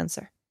hue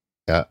sensor.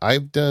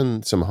 I've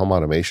done some home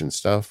automation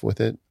stuff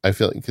with it. I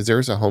feel because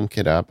there's a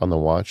HomeKit app on the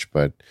watch,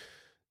 but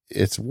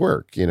it's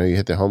work. You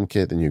hit the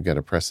HomeKit, then you've got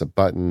to press the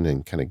button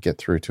and kind of get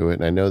through to it.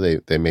 And I know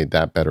they made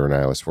that better in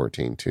iOS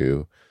 14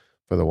 too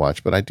for the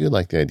watch, but I do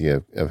like the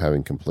idea of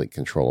having complete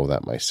control of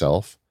that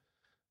myself.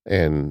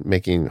 And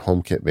making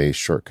HomeKit-based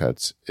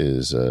shortcuts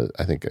is,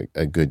 I think,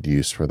 a good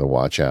use for the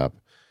watch app.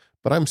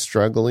 But I'm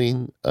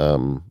struggling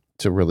to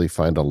really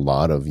find a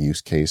lot of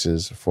use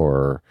cases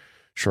for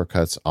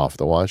shortcuts off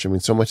the watch. I mean,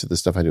 so much of the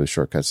stuff I do with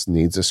shortcuts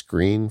needs a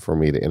screen for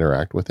me to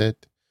interact with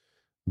it.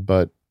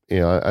 But,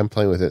 I'm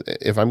playing with it.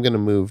 If I'm going to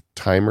move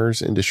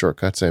timers into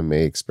shortcuts, I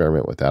may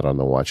experiment with that on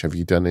the watch. Have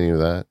you done any of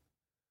that?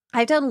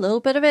 I've done a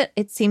little bit of it.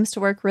 It seems to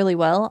work really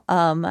well.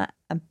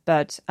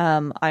 But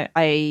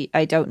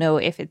I don't know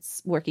if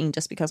it's working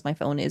just because my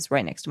phone is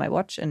right next to my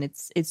watch and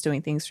it's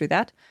doing things through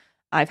that.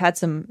 I've had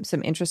some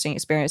interesting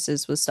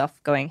experiences with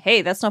stuff going,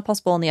 hey, that's not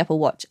possible on the Apple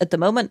Watch. At the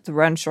moment, the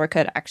run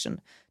shortcut action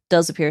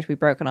does appear to be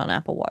broken on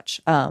Apple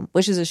Watch,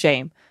 which is a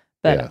shame.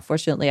 But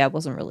unfortunately, I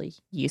wasn't really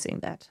using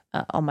that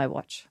on my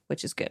watch,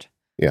 which is good.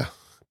 Yeah.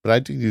 But I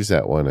do use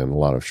that one in a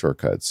lot of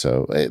shortcuts.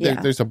 So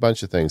there's a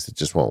bunch of things that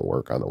just won't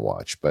work on the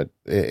watch. But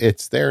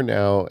it's there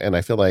now, and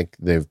I feel like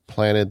they've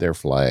planted their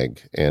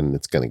flag, and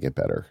it's going to get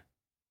better.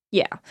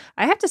 Yeah.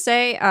 I have to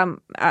say,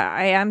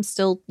 I am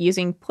still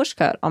using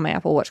Pushcut on my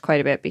Apple Watch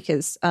quite a bit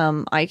because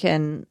I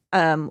can,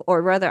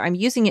 or rather, I'm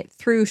using it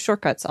through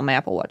shortcuts on my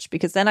Apple Watch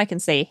because then I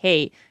can say,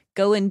 hey,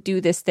 go and do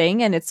this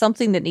thing. And it's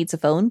something that needs a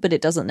phone, but it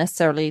doesn't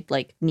necessarily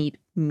need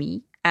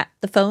me at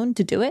the phone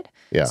to do it.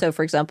 Yeah. So,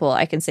 for example,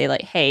 I can say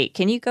hey,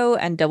 can you go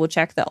and double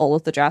check that all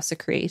of the drafts are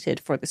created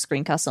for the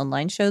Screencast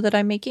Online show that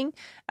I'm making?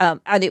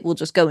 And it will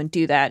just go and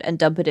do that and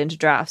dump it into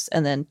drafts.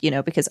 And then,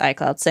 because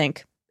iCloud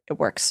Sync, it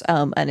works.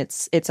 And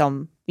it's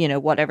on,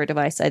 whatever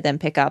device I then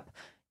pick up,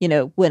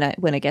 when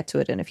I get to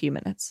it in a few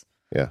minutes.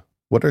 Yeah.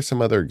 What are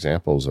some other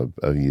examples of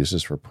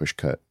uses for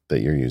Pushcut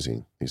that you're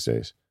using these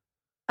days?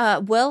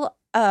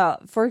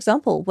 For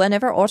example,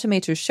 whenever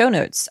Automator's show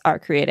notes are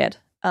created,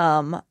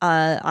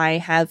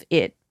 I have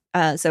it.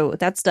 So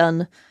that's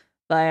done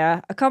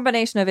by a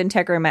combination of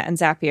Integromat and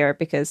Zapier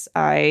because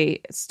I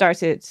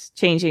started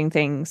changing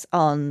things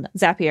on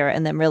Zapier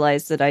and then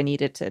realized that I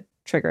needed to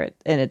trigger it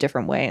in a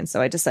different way. And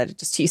so I decided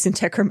just to use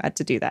Integromat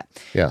to do that.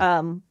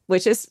 Yeah.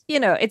 Which is,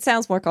 it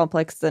sounds more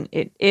complex than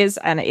it is.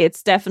 And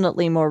it's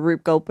definitely more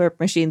Rube Goldberg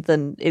machine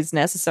than is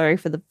necessary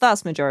for the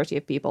vast majority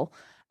of people.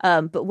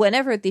 But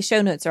whenever the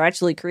show notes are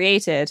actually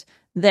created,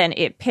 then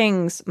it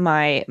pings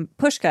my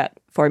Pushcut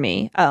for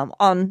me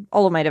on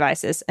all of my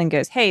devices and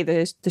goes, hey,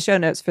 the show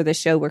notes for this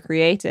show were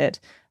created.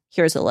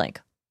 Here's a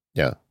link.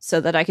 Yeah. So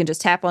that I can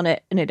just tap on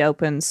it and it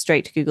opens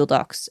straight to Google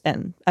Docs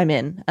and I'm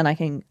in and I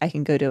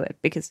can go do it.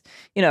 Because,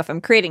 if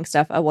I'm creating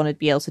stuff, I want to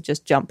be able to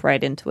just jump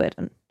right into it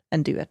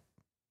and do it.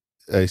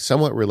 A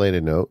somewhat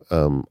related note,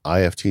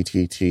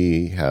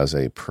 IFTTT has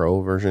a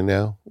pro version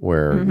now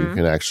where you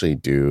can actually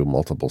do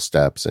multiple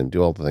steps and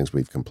do all the things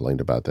we've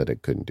complained about that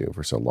it couldn't do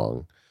for so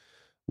long.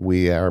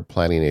 We are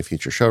planning a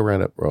future show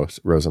roundup.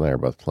 Rose and I are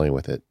both playing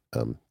with it.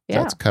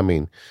 That's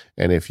coming.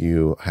 And if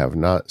you have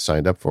not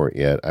signed up for it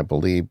yet, I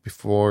believe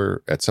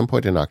at some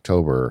point in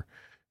October,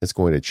 it's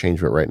going to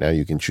change. But right now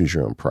you can choose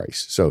your own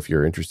price. So if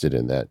you're interested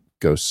in that,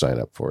 go sign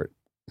up for it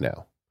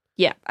now.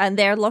 Yeah, and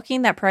they're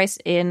locking that price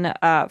in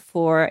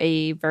for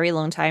a very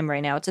long time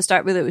right now. To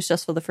start with, it was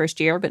just for the first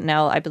year, but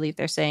now I believe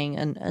they're saying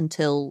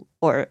until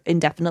or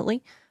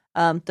indefinitely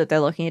that they're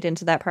looking it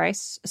into that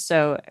price.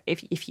 So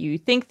if you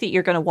think that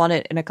you're going to want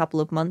it in a couple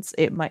of months,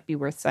 it might be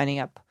worth signing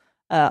up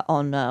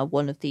on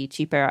one of the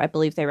cheaper. I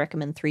believe they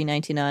recommend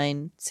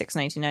 $3.99,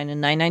 $6.99,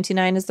 and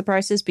 $9.99 as the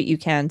prices, but you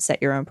can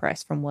set your own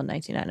price from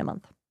 $1.99 a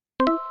month.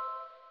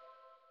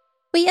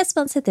 We are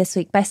sponsored this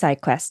week by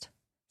SideQuest.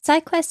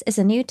 SideQuest is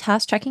a new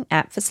task tracking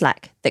app for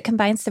Slack that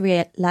combines the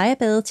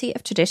reliability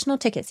of traditional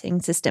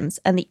ticketing systems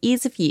and the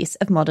ease of use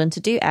of modern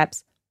to-do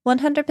apps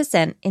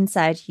 100%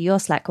 inside your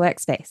Slack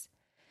workspace.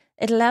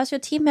 It allows your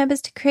team members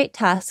to create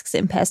tasks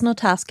in personal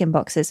task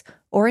inboxes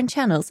or in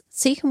channels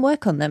so you can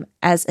work on them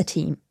as a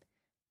team.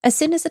 As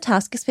soon as a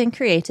task has been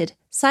created,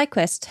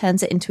 SideQuest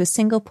turns it into a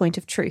single point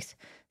of truth,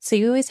 so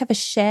you always have a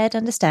shared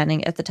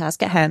understanding of the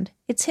task at hand,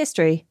 its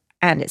history,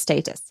 and its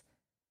status.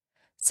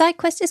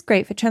 SideQuest is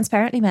great for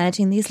transparently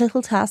managing these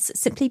little tasks that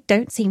simply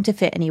don't seem to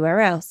fit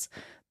anywhere else,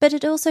 but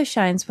it also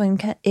shines when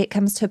it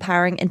comes to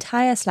powering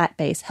entire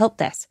Slack-based help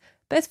desks,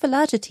 both for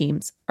larger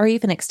teams or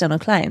even external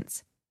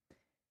clients.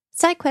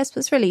 SideQuest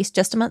was released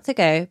just a month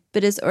ago,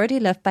 but is already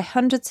loved by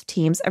hundreds of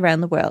teams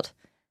around the world.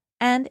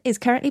 and is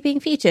currently being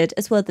featured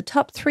as one of the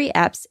top 3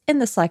 apps in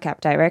the Slack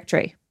app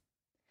directory.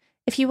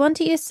 If you want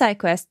to use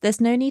SideQuest,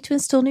 there's no need to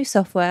install new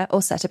software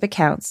or set up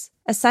accounts,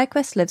 as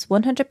SideQuest lives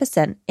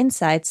 100%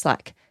 inside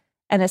Slack.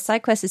 And as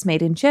SideQuest is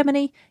made in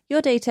Germany,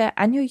 your data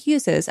and your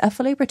users are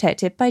fully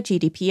protected by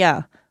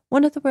GDPR,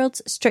 one of the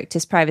world's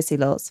strictest privacy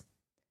laws.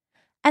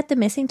 Add the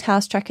missing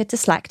task tracker to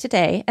Slack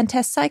today and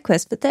test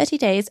SideQuest for 30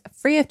 days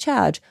free of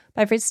charge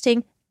by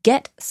visiting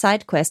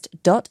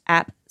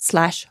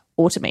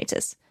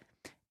getsidequest.app/automators.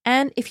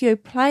 And if you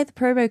apply the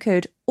promo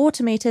code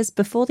AUTOMATORS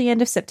before the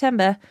end of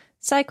September,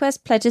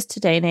 SideQuest pledges to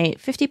donate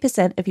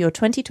 50% of your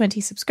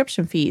 2020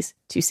 subscription fees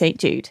to St.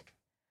 Jude.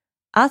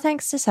 Our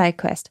thanks to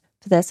SideQuest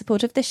for their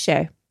support of this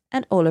show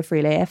and all of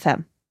Relay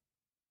FM.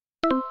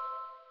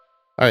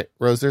 All right,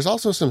 Rose, there's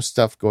also some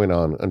stuff going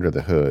on under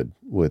the hood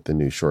with the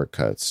new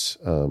shortcuts.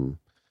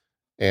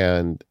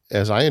 And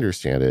as I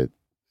understand it,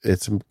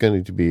 it's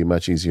going to be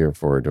much easier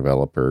for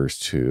developers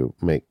to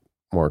make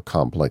more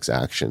complex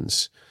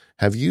actions.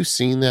 Have you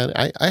seen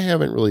that? I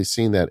haven't really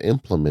seen that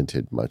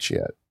implemented much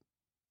yet.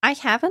 I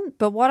haven't,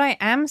 but what I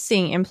am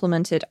seeing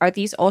implemented are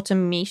these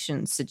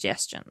automation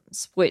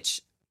suggestions,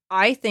 which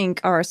I think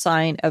are a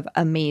sign of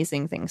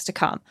amazing things to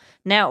come.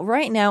 Now,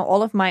 right now,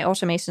 all of my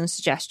automation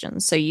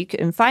suggestions, so you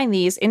can find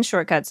these in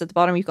shortcuts. At the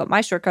bottom, you've got My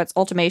Shortcuts,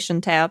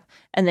 Automation tab,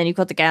 and then you've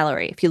got the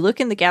gallery. If you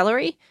look in the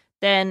gallery,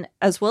 then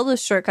as well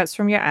as shortcuts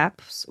from your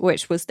apps,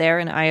 which was there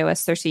in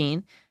iOS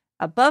 13,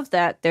 above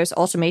that, there's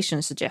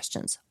automation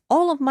suggestions.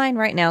 All of mine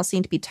right now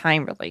seem to be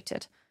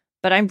time-related.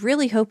 But I'm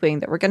really hoping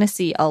that we're going to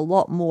see a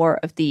lot more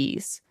of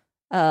these,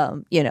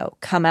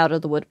 come out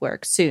of the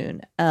woodwork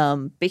soon.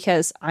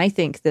 Because I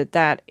think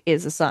that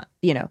is a sign,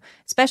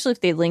 especially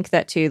if they link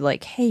that to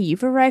like, hey,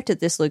 you've arrived at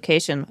this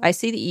location. I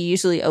see that you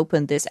usually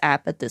open this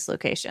app at this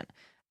location.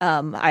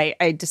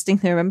 I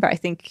distinctly remember, I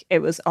think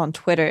it was on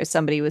Twitter,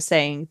 somebody was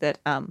saying that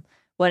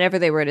whenever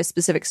they were at a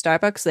specific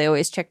Starbucks, they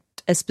always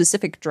checked a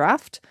specific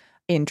draft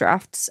in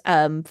drafts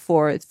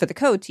for the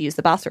code to use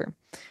the bathroom.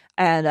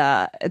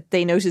 And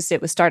they noticed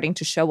it was starting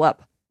to show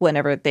up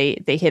whenever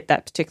they hit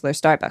that particular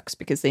Starbucks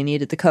because they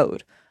needed the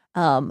code.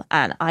 And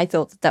I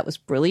thought that was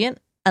brilliant.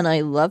 And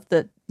I love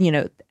that,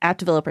 app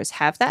developers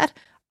have that.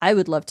 I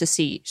would love to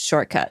see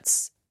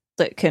shortcuts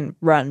that can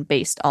run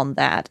based on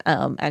that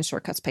and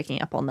shortcuts picking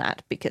up on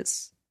that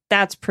because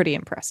that's pretty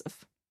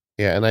impressive.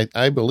 Yeah, and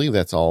I believe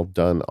that's all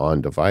done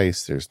on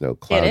device. There's no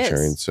cloud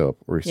sharing, so it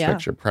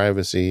restricts your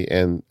privacy.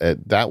 And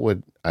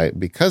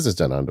because it's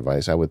done on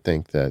device, I would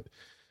think that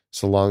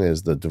so long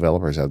as the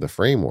developers have the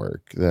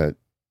framework, that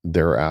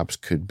their apps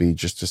could be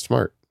just as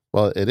smart.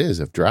 Well, it is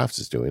if Drafts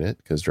is doing it,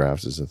 because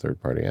Drafts is a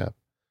third-party app.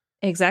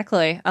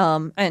 Exactly.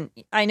 And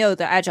I know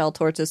that Agile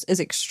Tortoise is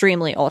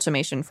extremely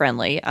automation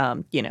friendly.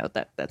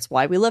 That's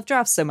why we love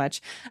Drafts so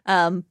much.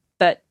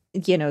 But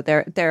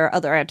there are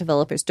other app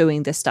developers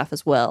doing this stuff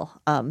as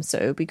well. So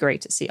it would be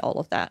great to see all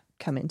of that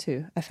come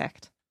into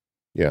effect.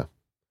 Yeah.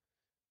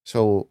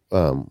 So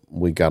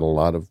we got a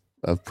lot of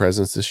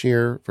presents this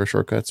year for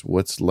shortcuts.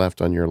 What's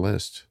left on your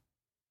list?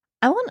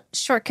 I want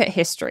shortcut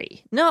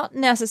history, not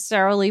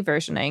necessarily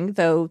versioning,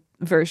 though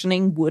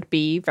versioning would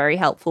be very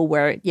helpful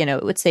where,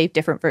 it would save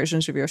different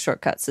versions of your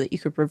shortcuts so that you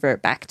could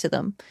revert back to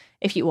them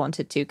if you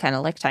wanted to, kind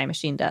of like Time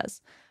Machine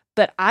does.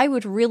 But I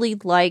would really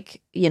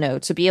like,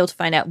 to be able to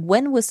find out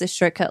when was this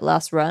shortcut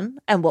last run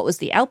and what was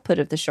the output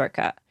of the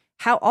shortcut?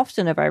 How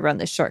often have I run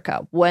this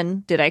shortcut?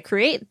 When did I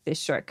create this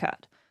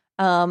shortcut?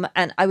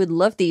 And I would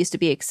love these to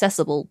be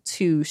accessible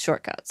to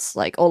shortcuts,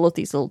 like all of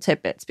these little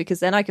tidbits, because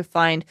then I could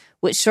find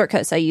which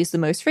shortcuts I use the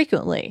most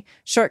frequently,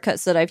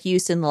 shortcuts that I've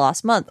used in the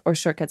last month, or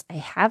shortcuts I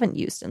haven't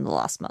used in the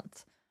last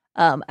month,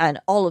 and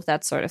all of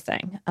that sort of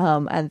thing.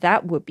 And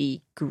that would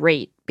be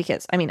great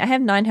because, I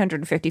have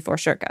 954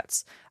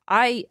 shortcuts.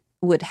 I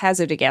would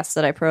hazard a guess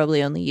that I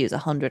probably only use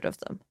 100 of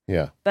them.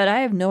 Yeah. But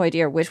I have no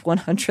idea which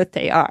 100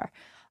 they are.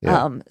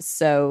 Yeah.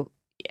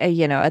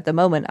 At the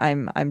moment,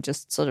 I'm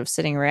just sort of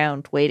sitting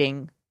around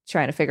waiting,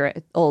 trying to figure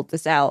all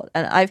this out.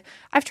 And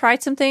I've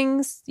tried some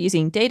things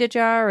using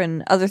DataJar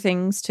and other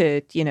things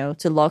to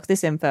log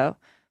this info,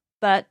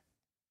 but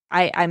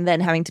I'm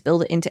then having to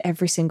build it into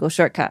every single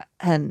shortcut.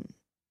 And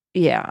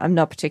yeah, I'm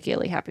not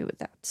particularly happy with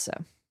that. So.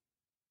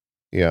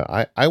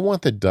 Yeah, I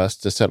want the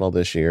dust to settle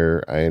this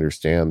year. I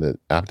understand that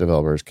app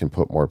developers can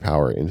put more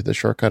power into the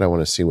shortcut. I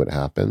want to see what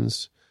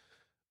happens.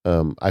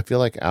 I feel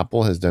like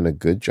Apple has done a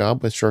good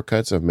job with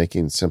shortcuts of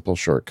making simple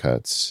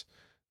shortcuts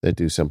that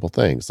do simple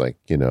things like,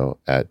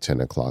 at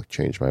 10 o'clock,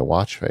 change my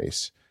watch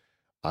face.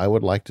 I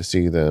would like to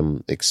see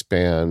them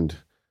expand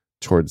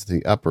towards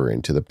the upper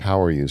end, to the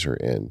power user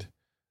end.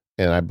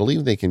 And I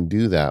believe they can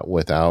do that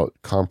without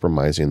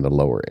compromising the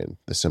lower end,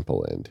 the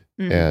simple end.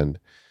 Mm-hmm. And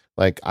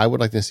I would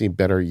like to see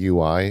better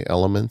UI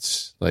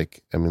elements.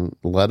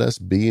 Let us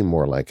be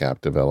more like app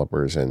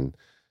developers and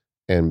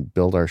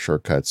build our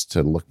shortcuts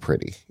to look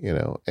pretty,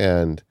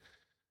 and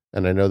I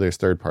know there's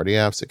third-party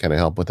apps that kind of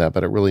help with that,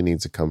 but it really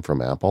needs to come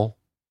from Apple.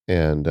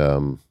 And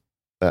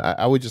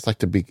I would just like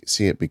to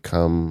see it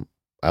become,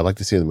 I'd like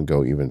to see them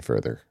go even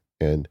further.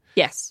 And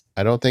yes,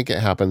 I don't think it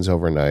happens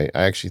overnight.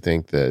 I actually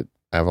think that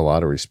I have a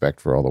lot of respect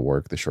for all the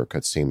work the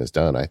Shortcuts team has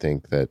done. I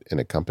think that in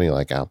a company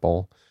like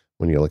Apple,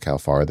 when you look how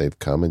far they've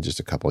come in just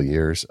a couple of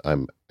years,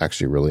 I'm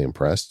actually really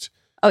impressed.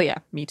 Oh, yeah,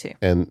 me too.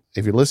 And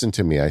if you listen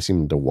to me, I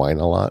seem to whine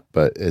a lot,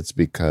 but it's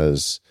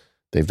because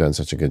they've done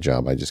such a good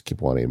job. I just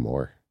keep wanting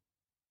more.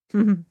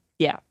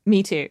 Yeah,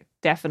 me too.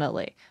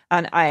 Definitely.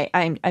 And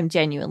I'm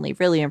genuinely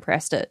really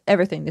impressed at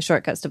everything the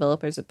Shortcuts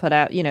developers have put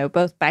out,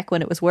 both back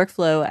when it was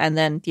workflow and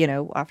then,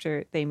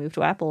 after they moved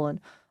to Apple and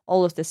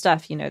all of this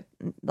stuff.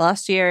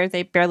 Last year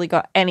they barely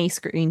got any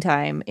screen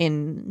time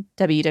in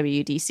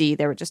WWDC.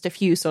 There were just a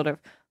few sort of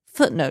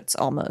footnotes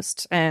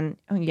almost. And,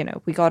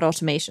 we got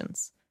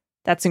automations.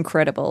 That's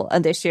incredible.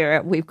 And this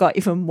year we've got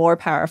even more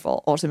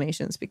powerful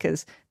automations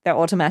because they're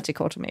automatic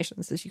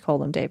automations, as you call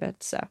them,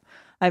 David. So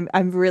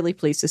I'm really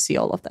pleased to see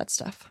all of that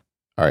stuff.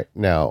 All right.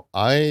 Now,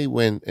 I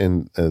went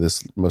in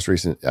this most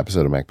recent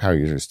episode of Mac Power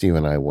Users, Steve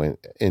and I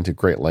went into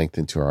great length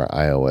into our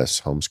iOS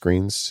home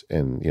screens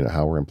and,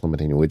 how we're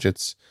implementing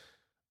widgets.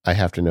 I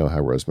have to know how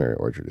Rosemary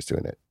Orchard is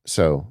doing it.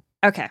 So,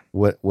 okay.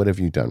 What have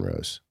you done,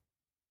 Rose?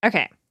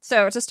 Okay.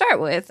 So to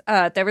start with,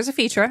 there was a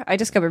feature I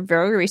discovered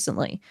very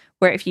recently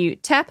where if you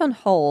tap and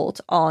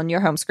hold on your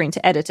home screen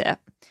to edit it,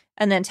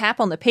 and then tap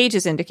on the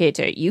pages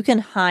indicator, you can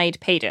hide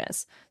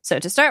pages. So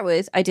to start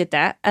with, I did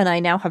that, and I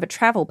now have a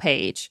travel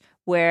page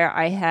where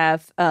I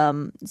have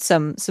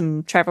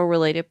some travel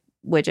related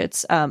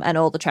widgets and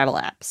all the travel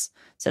apps.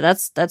 So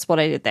that's what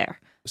I did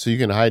there. So you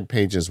can hide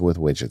pages with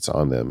widgets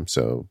on them,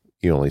 so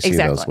you only see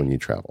those when you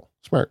travel.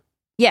 Smart.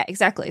 Yeah,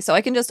 exactly. So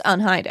I can just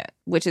unhide it,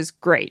 which is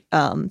great.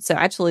 So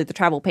actually the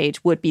travel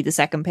page would be the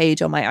second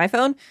page on my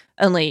iPhone,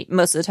 only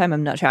most of the time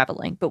I'm not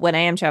traveling. But when I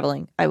am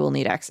traveling, I will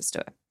need access to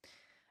it.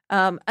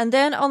 And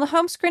then on the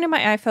home screen of my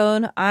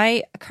iPhone,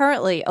 I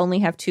currently only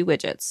have two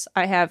widgets.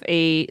 I have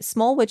a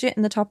small widget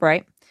in the top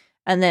right,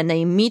 and then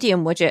a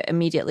medium widget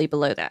immediately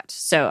below that.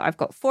 So I've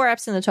got 4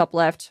 apps in the top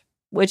left,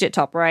 widget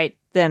top right,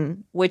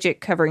 then widget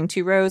covering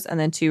 2 rows, and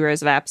then 2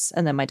 rows of apps,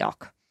 and then my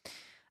dock.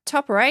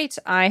 Top right,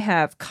 I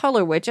have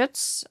color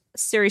widgets,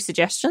 Siri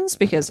suggestions,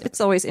 because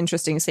it's always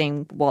interesting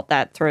seeing what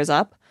that throws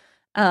up.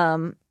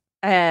 Pedometer++,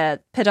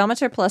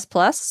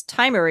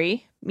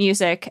 Timery,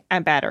 music,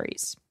 and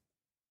batteries.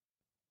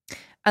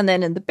 And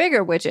then in the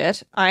bigger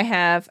widget, I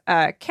have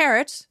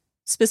Carrot,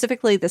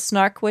 specifically the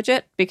snark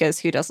widget, because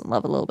who doesn't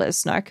love a little bit of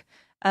snark?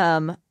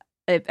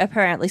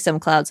 Apparently some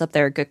clouds up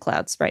there are good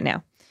clouds right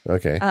now.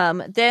 Okay.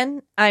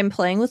 Then I'm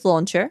playing with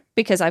Launcher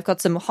because I've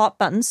got some hot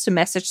buttons to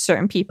message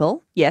certain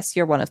people. Yes,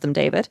 you're one of them,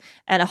 David.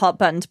 And a hot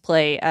button to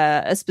play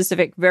a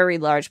specific very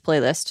large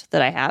playlist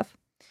that I have.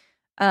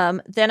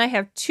 Then I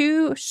have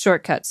 2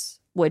 shortcuts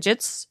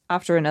widgets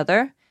after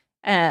another.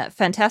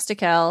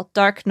 Fantastical,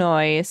 Dark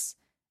Noise,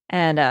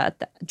 and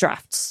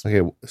Drafts.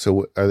 Okay,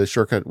 so are the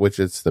shortcut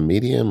widgets the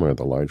medium or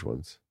the large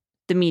ones?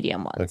 The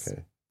medium ones.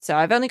 Okay. So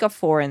I've only got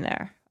 4 in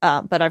there,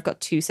 but I've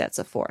got 2 sets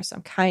of 4, so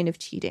I'm kind of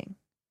cheating.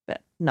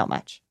 But not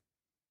much.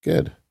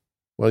 Good.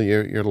 Well,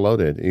 you're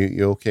loaded.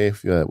 You okay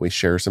if we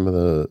share some of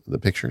the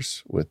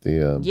pictures with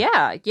the?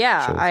 Yeah.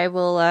 shows? I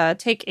will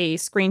take a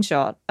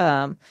screenshot.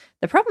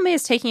 The problem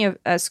is taking a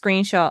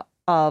screenshot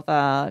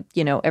of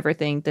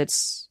everything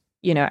that's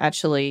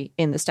actually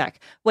in the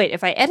stack. Wait,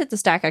 if I edit the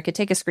stack, I could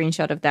take a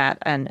screenshot of that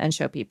and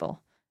show people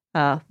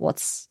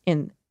what's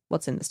in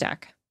the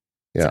stack.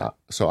 Yeah.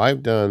 So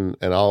I've done,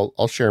 and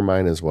I'll share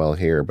mine as well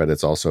here, but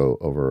it's also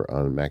over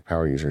on Mac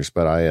Power Users.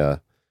 But I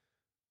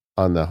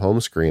on the home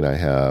screen, I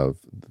have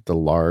the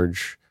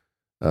large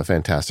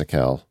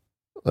Fantastical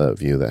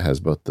view that has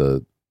both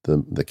the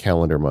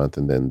calendar month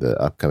and then the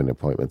upcoming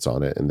appointments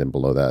on it. And then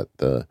below that,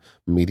 the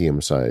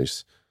medium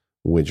size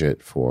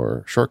widget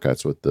for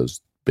shortcuts with those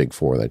big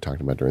 4 that I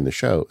talked about during the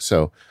show.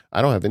 So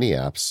I don't have any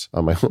apps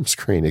on my home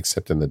screen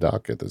except in the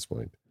dock at this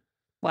point.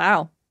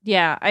 Wow.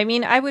 Yeah. I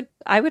mean, I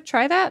would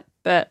try that,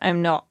 but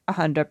I'm not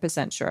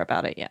 100% sure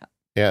about it yet.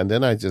 Yeah, and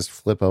then I just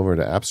flip over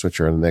to App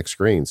Switcher on the next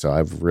screen. So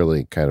I've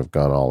really kind of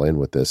gone all in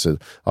with this. So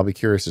I'll be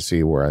curious to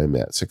see where I'm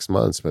at 6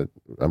 months, but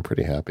I'm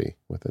pretty happy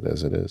with it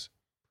as it is.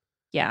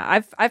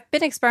 Yeah, I've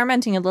been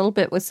experimenting a little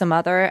bit with some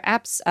other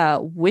apps.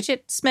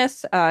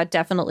 Widgetsmith,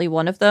 definitely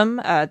one of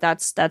them.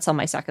 That's on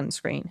my second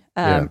screen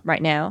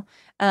right now.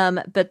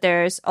 But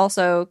there's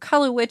also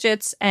color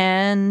widgets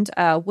and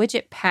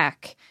Widget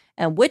Pack.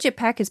 And Widget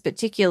Pack is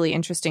particularly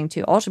interesting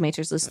to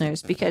Automators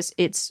listeners because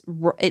it's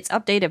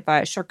updated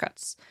via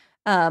shortcuts.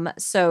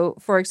 So,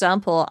 for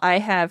example, I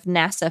have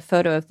NASA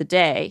photo of the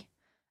day,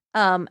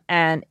 and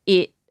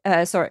it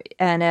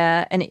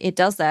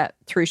does that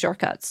through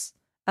shortcuts,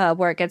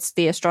 where it gets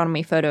the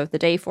astronomy photo of the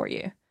day for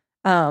you,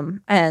 and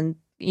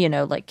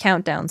like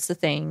countdowns to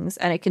things,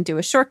 and it can do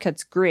a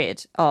shortcuts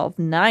grid of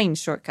 9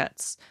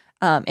 shortcuts,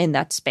 in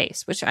that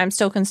space, which I'm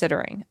still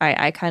considering.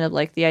 I kind of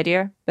like the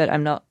idea, but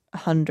I'm not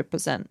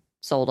 100%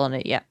 sold on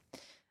it yet.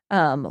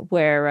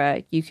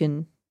 Where you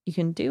can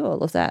do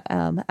all of that.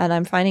 And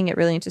I'm finding it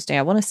really interesting.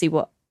 I want to see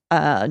what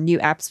new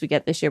apps we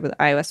get this year with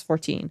iOS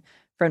 14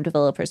 from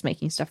developers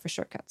making stuff for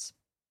shortcuts.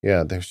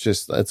 Yeah,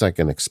 it's like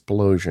an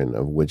explosion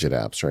of widget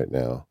apps right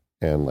now.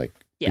 And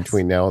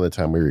between now and the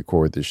time we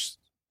record this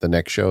the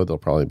next show, there'll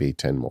probably be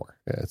 10 more.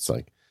 Yeah, it's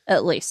like,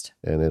 at least.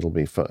 and it'll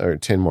be fun, or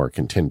 10 more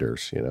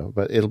contenders,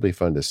 but it'll be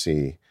fun to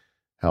see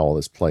how all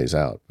this plays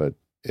out. But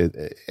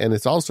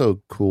it's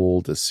also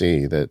cool to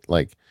see that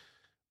like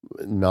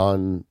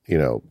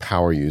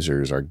power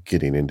users are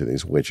getting into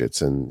these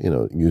widgets and,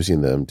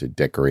 using them to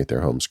decorate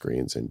their home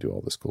screens and do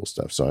all this cool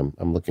stuff. So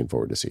I'm looking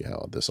forward to see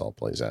how this all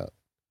plays out.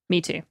 Me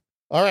too.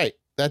 All right.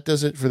 That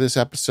does it for this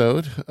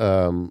episode.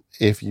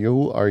 If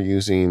you are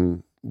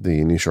using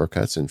the new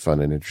shortcuts in fun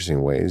and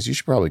interesting ways, you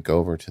should probably go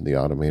over to the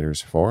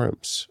Automators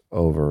forums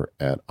over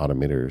at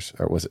Automators,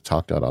 or was it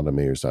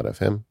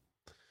talk.automators.fm?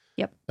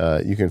 Yep.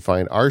 You can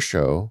find our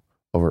show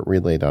over at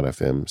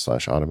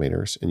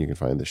relay.fm/automators, and you can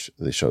find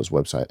the show's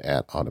website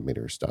at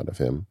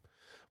automators.fm.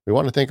 We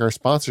want to thank our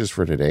sponsors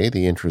for today,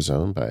 the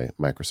Intrazone by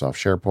Microsoft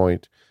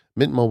SharePoint,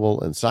 Mint Mobile,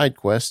 and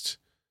SideQuest,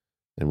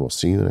 and we'll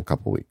see you in a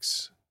couple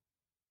weeks.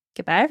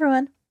 Goodbye,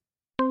 everyone.